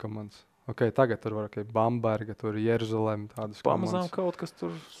cita līmeņa komandas. Tagad tur var Bamberga, tur ir Jeruzalem, tādas Pamazām komandas. kaut kas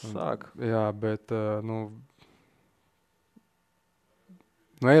tur sāk. Jā, bet,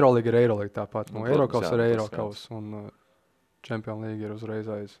 Eirolīga ir Eirolīga tāpat. Eirokaus ir Eirokaus un Champions League ir uzreiz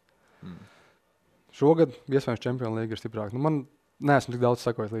aiz. Šogad, iespējams, Champions League ir stiprāk. Man neesmu tik daudz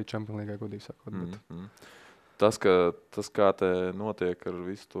sakojis līdz Champions League, godīgi sakot. Bet... Tas, kā te notiek ar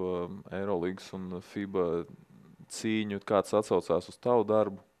visu to Eirolīgas un FIBA cīņu, kāds atsaucās uz tavu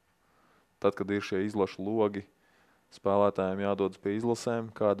darbu, tad, kad ir šie izlašu logi, spēlētājiem jādodas pie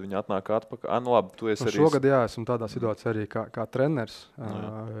izlasēm, kādi viņi atnāk atpakaļ. Labi, tu esi arī... Šogad, jā, esmu tādā situācijā arī kā treneris.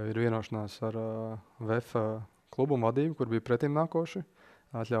 Ir vienošanās ar VF klubu un vadību, kur bija pretim nākoši.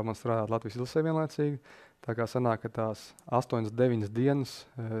 Atļauj man strādāt Latvijas izlasē vienlaicīgi. Tā kā sanāk, ka tās 8-9 dienas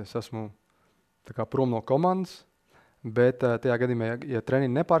es esmu prom no komandas, bet tajā gadījumā, ja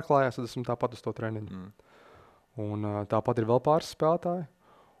treniņi nepārklājās, tad esmu tāpat uz to treniņu. Un tāpat ir vēl pāris spēlētāji.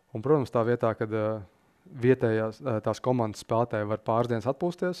 Un, protams, tā vietā, kad vietējās tās komandas spēlētāji var pāris dienas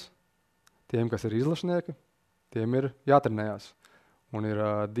atpūsties, tiem, kas ir izlašnieki, tiem ir jātrenējās. Un ir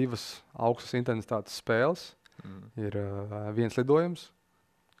 2 augstas intensitātes spēles, ir 1 lidojums,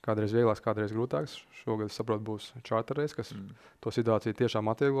 kādreiz vieglāks, kādreiz grūtāks. Šogad, es saprotu, būs čārterreis, kas to situāciju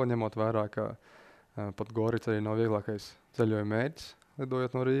tiešām atvieglo, ņemot vērā, ka pat Gorica arī nav vieglākais ceļojuma mērķis,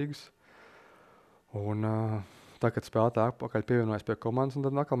 lidojot no Rīgas. Un tā, kad spēlētāji atpakaļ pievienojas pie komandas, un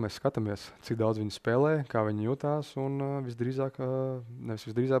tad atkal mēs skatāmies, cik daudz viņi spēlē, kā viņi jutās, un visdrīzāk,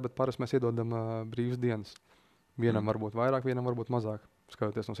 bet parasti mēs iedodam brīvas dienas. Vienam varbūt vairāk, vienam varbūt mazāk,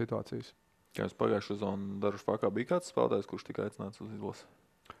 skatoties no situācijas. Kā jūs pagājušajā sezonā Darušpākā bija kāds spēlētājs, kurš tika aicināts uz izlasi?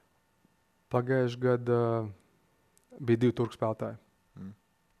 Pagājušajā gadā bija 2 turku spēlētāji.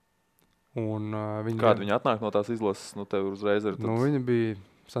 Un, kādi viņi atnāk no tās izlases? Tev uzreiz ir tad... Viņi bija,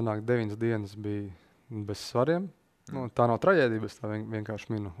 sanāk, 9 dienas bija bez svariem. Tā nav traģēdija, bet tā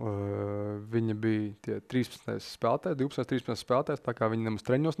vienkārši minu. Viņi bija tie 13 spēlētāji, 12-13 spēlētājs, tā kā viņi nemaz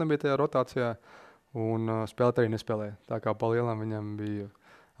treņos nebija tajā rotācijā, un spēlētāji nespēlēja. Tā kā pa lielām viņam bija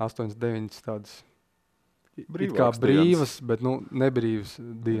 8-9 tādas brīvas, bet nebrīvas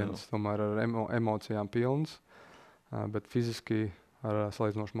dienas, tomēr ar emocijām pilnas, bet fiziski ar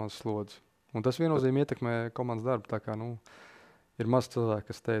salīdzinoši mazu slodzi. Un tas viennozīmīgi ietekmē komandas darbu, tā kā ir maz cilvēki,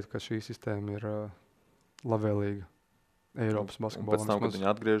 kas teica, ka šī sistēma ir labvēlīga Eiropas basketbolam. Pēc tam, kad viņi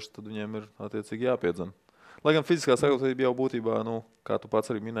atgriežas, tad viņiem ir attiecīgi jāpiedzena. Lai gan fiziskā sagatavotība jau būtībā, kā tu pats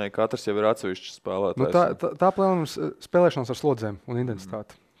arī minēji, katrs jau ir atsevišķs spēlētājs. Tā plēnums spēlēšanās ar slodzēm un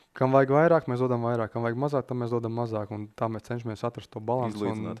intensitāti. Kam vajag vairāk, mēs dodam vairāk. Kam vajag mazāk, tam mēs dodam mazāk. Un tā mēs cenšamies atrast to balansu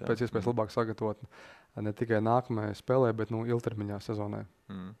un pēc iespējas labāk sagatavot ne tikai nākamajai spēlē, bet ilgtermiņā sezonai.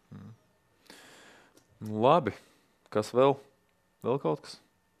 Labi. Kas vēl? Vēl kaut kas?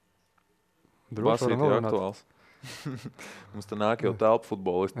 Basīt ir aktuāls. Mums te nāk jau telpu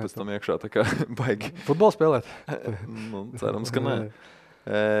futbolisti, pēc tam iekšā tā kā baigi. Futbolu spēlēt? Cerams, ka nē.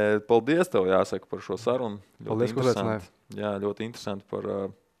 Paldies tev, jāsaka, par šo sarunu. Paldies, ka uzaicināji. Jā, ļoti interesanti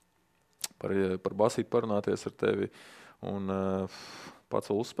par basīti parunāties ar tevi. Un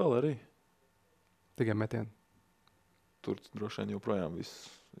pats vēl uzspēlē arī? Tikai metienu. Tur droši vien joprojām viss.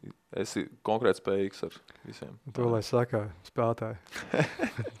 Esi konkrēti spējīgs ar visiem. To, lai saka spēlētāji.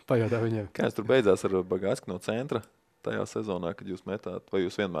 Pajautā viņiem. Kā es tur beidzās ar Bagātsku no centra tajā sezonā, kad jūs metāt? Vai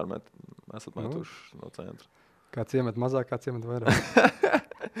jūs vienmēr esat metuši no centra? Kāds iemet mazāk, kāds iemet vairāk.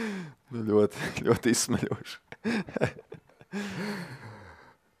 Ļoti, ļoti izsmeļoši.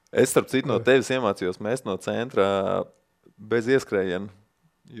 Es, starp citu, no tevis iemācījos mest no centra bez ieskrējiena.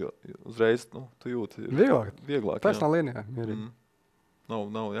 Jo uzreiz, tu jūti. Vieglāk. Taisnā līnijā.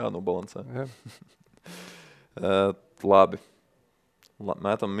 Nav jānobalansē. Jā. Labi.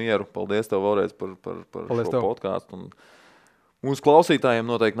 Mētam mieru. Paldies tev vēlreiz par šo podcastu. Un mūsu klausītājiem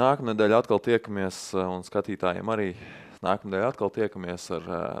noteikti nākamnedēļ atkal tiekamies, un skatītājiem arī nākamnedēļ atkal tiekamies ar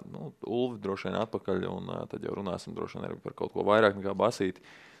Ulvi droši vien atpakaļ, un tad jau runāsim droši vien arī par kaut ko vairāk nekā basīti.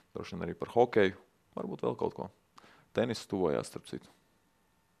 Droši vien arī par hokeju. Varbūt vēl kaut ko. Tenis tuvojās, starp citu.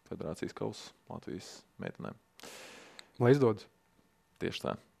 Federācijas kausa Latvijas meitenēm. Lai izdodas. Tieši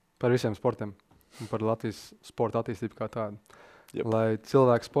tā. Par visiem sportiem un par Latvijas sporta attīstību kā tādu. Jep. Lai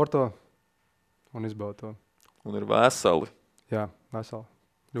cilvēki sporto un izbauda to. Un ir veseli. Jā, veseli.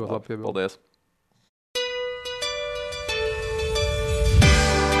 Ļoti labi piebildi. Paldies.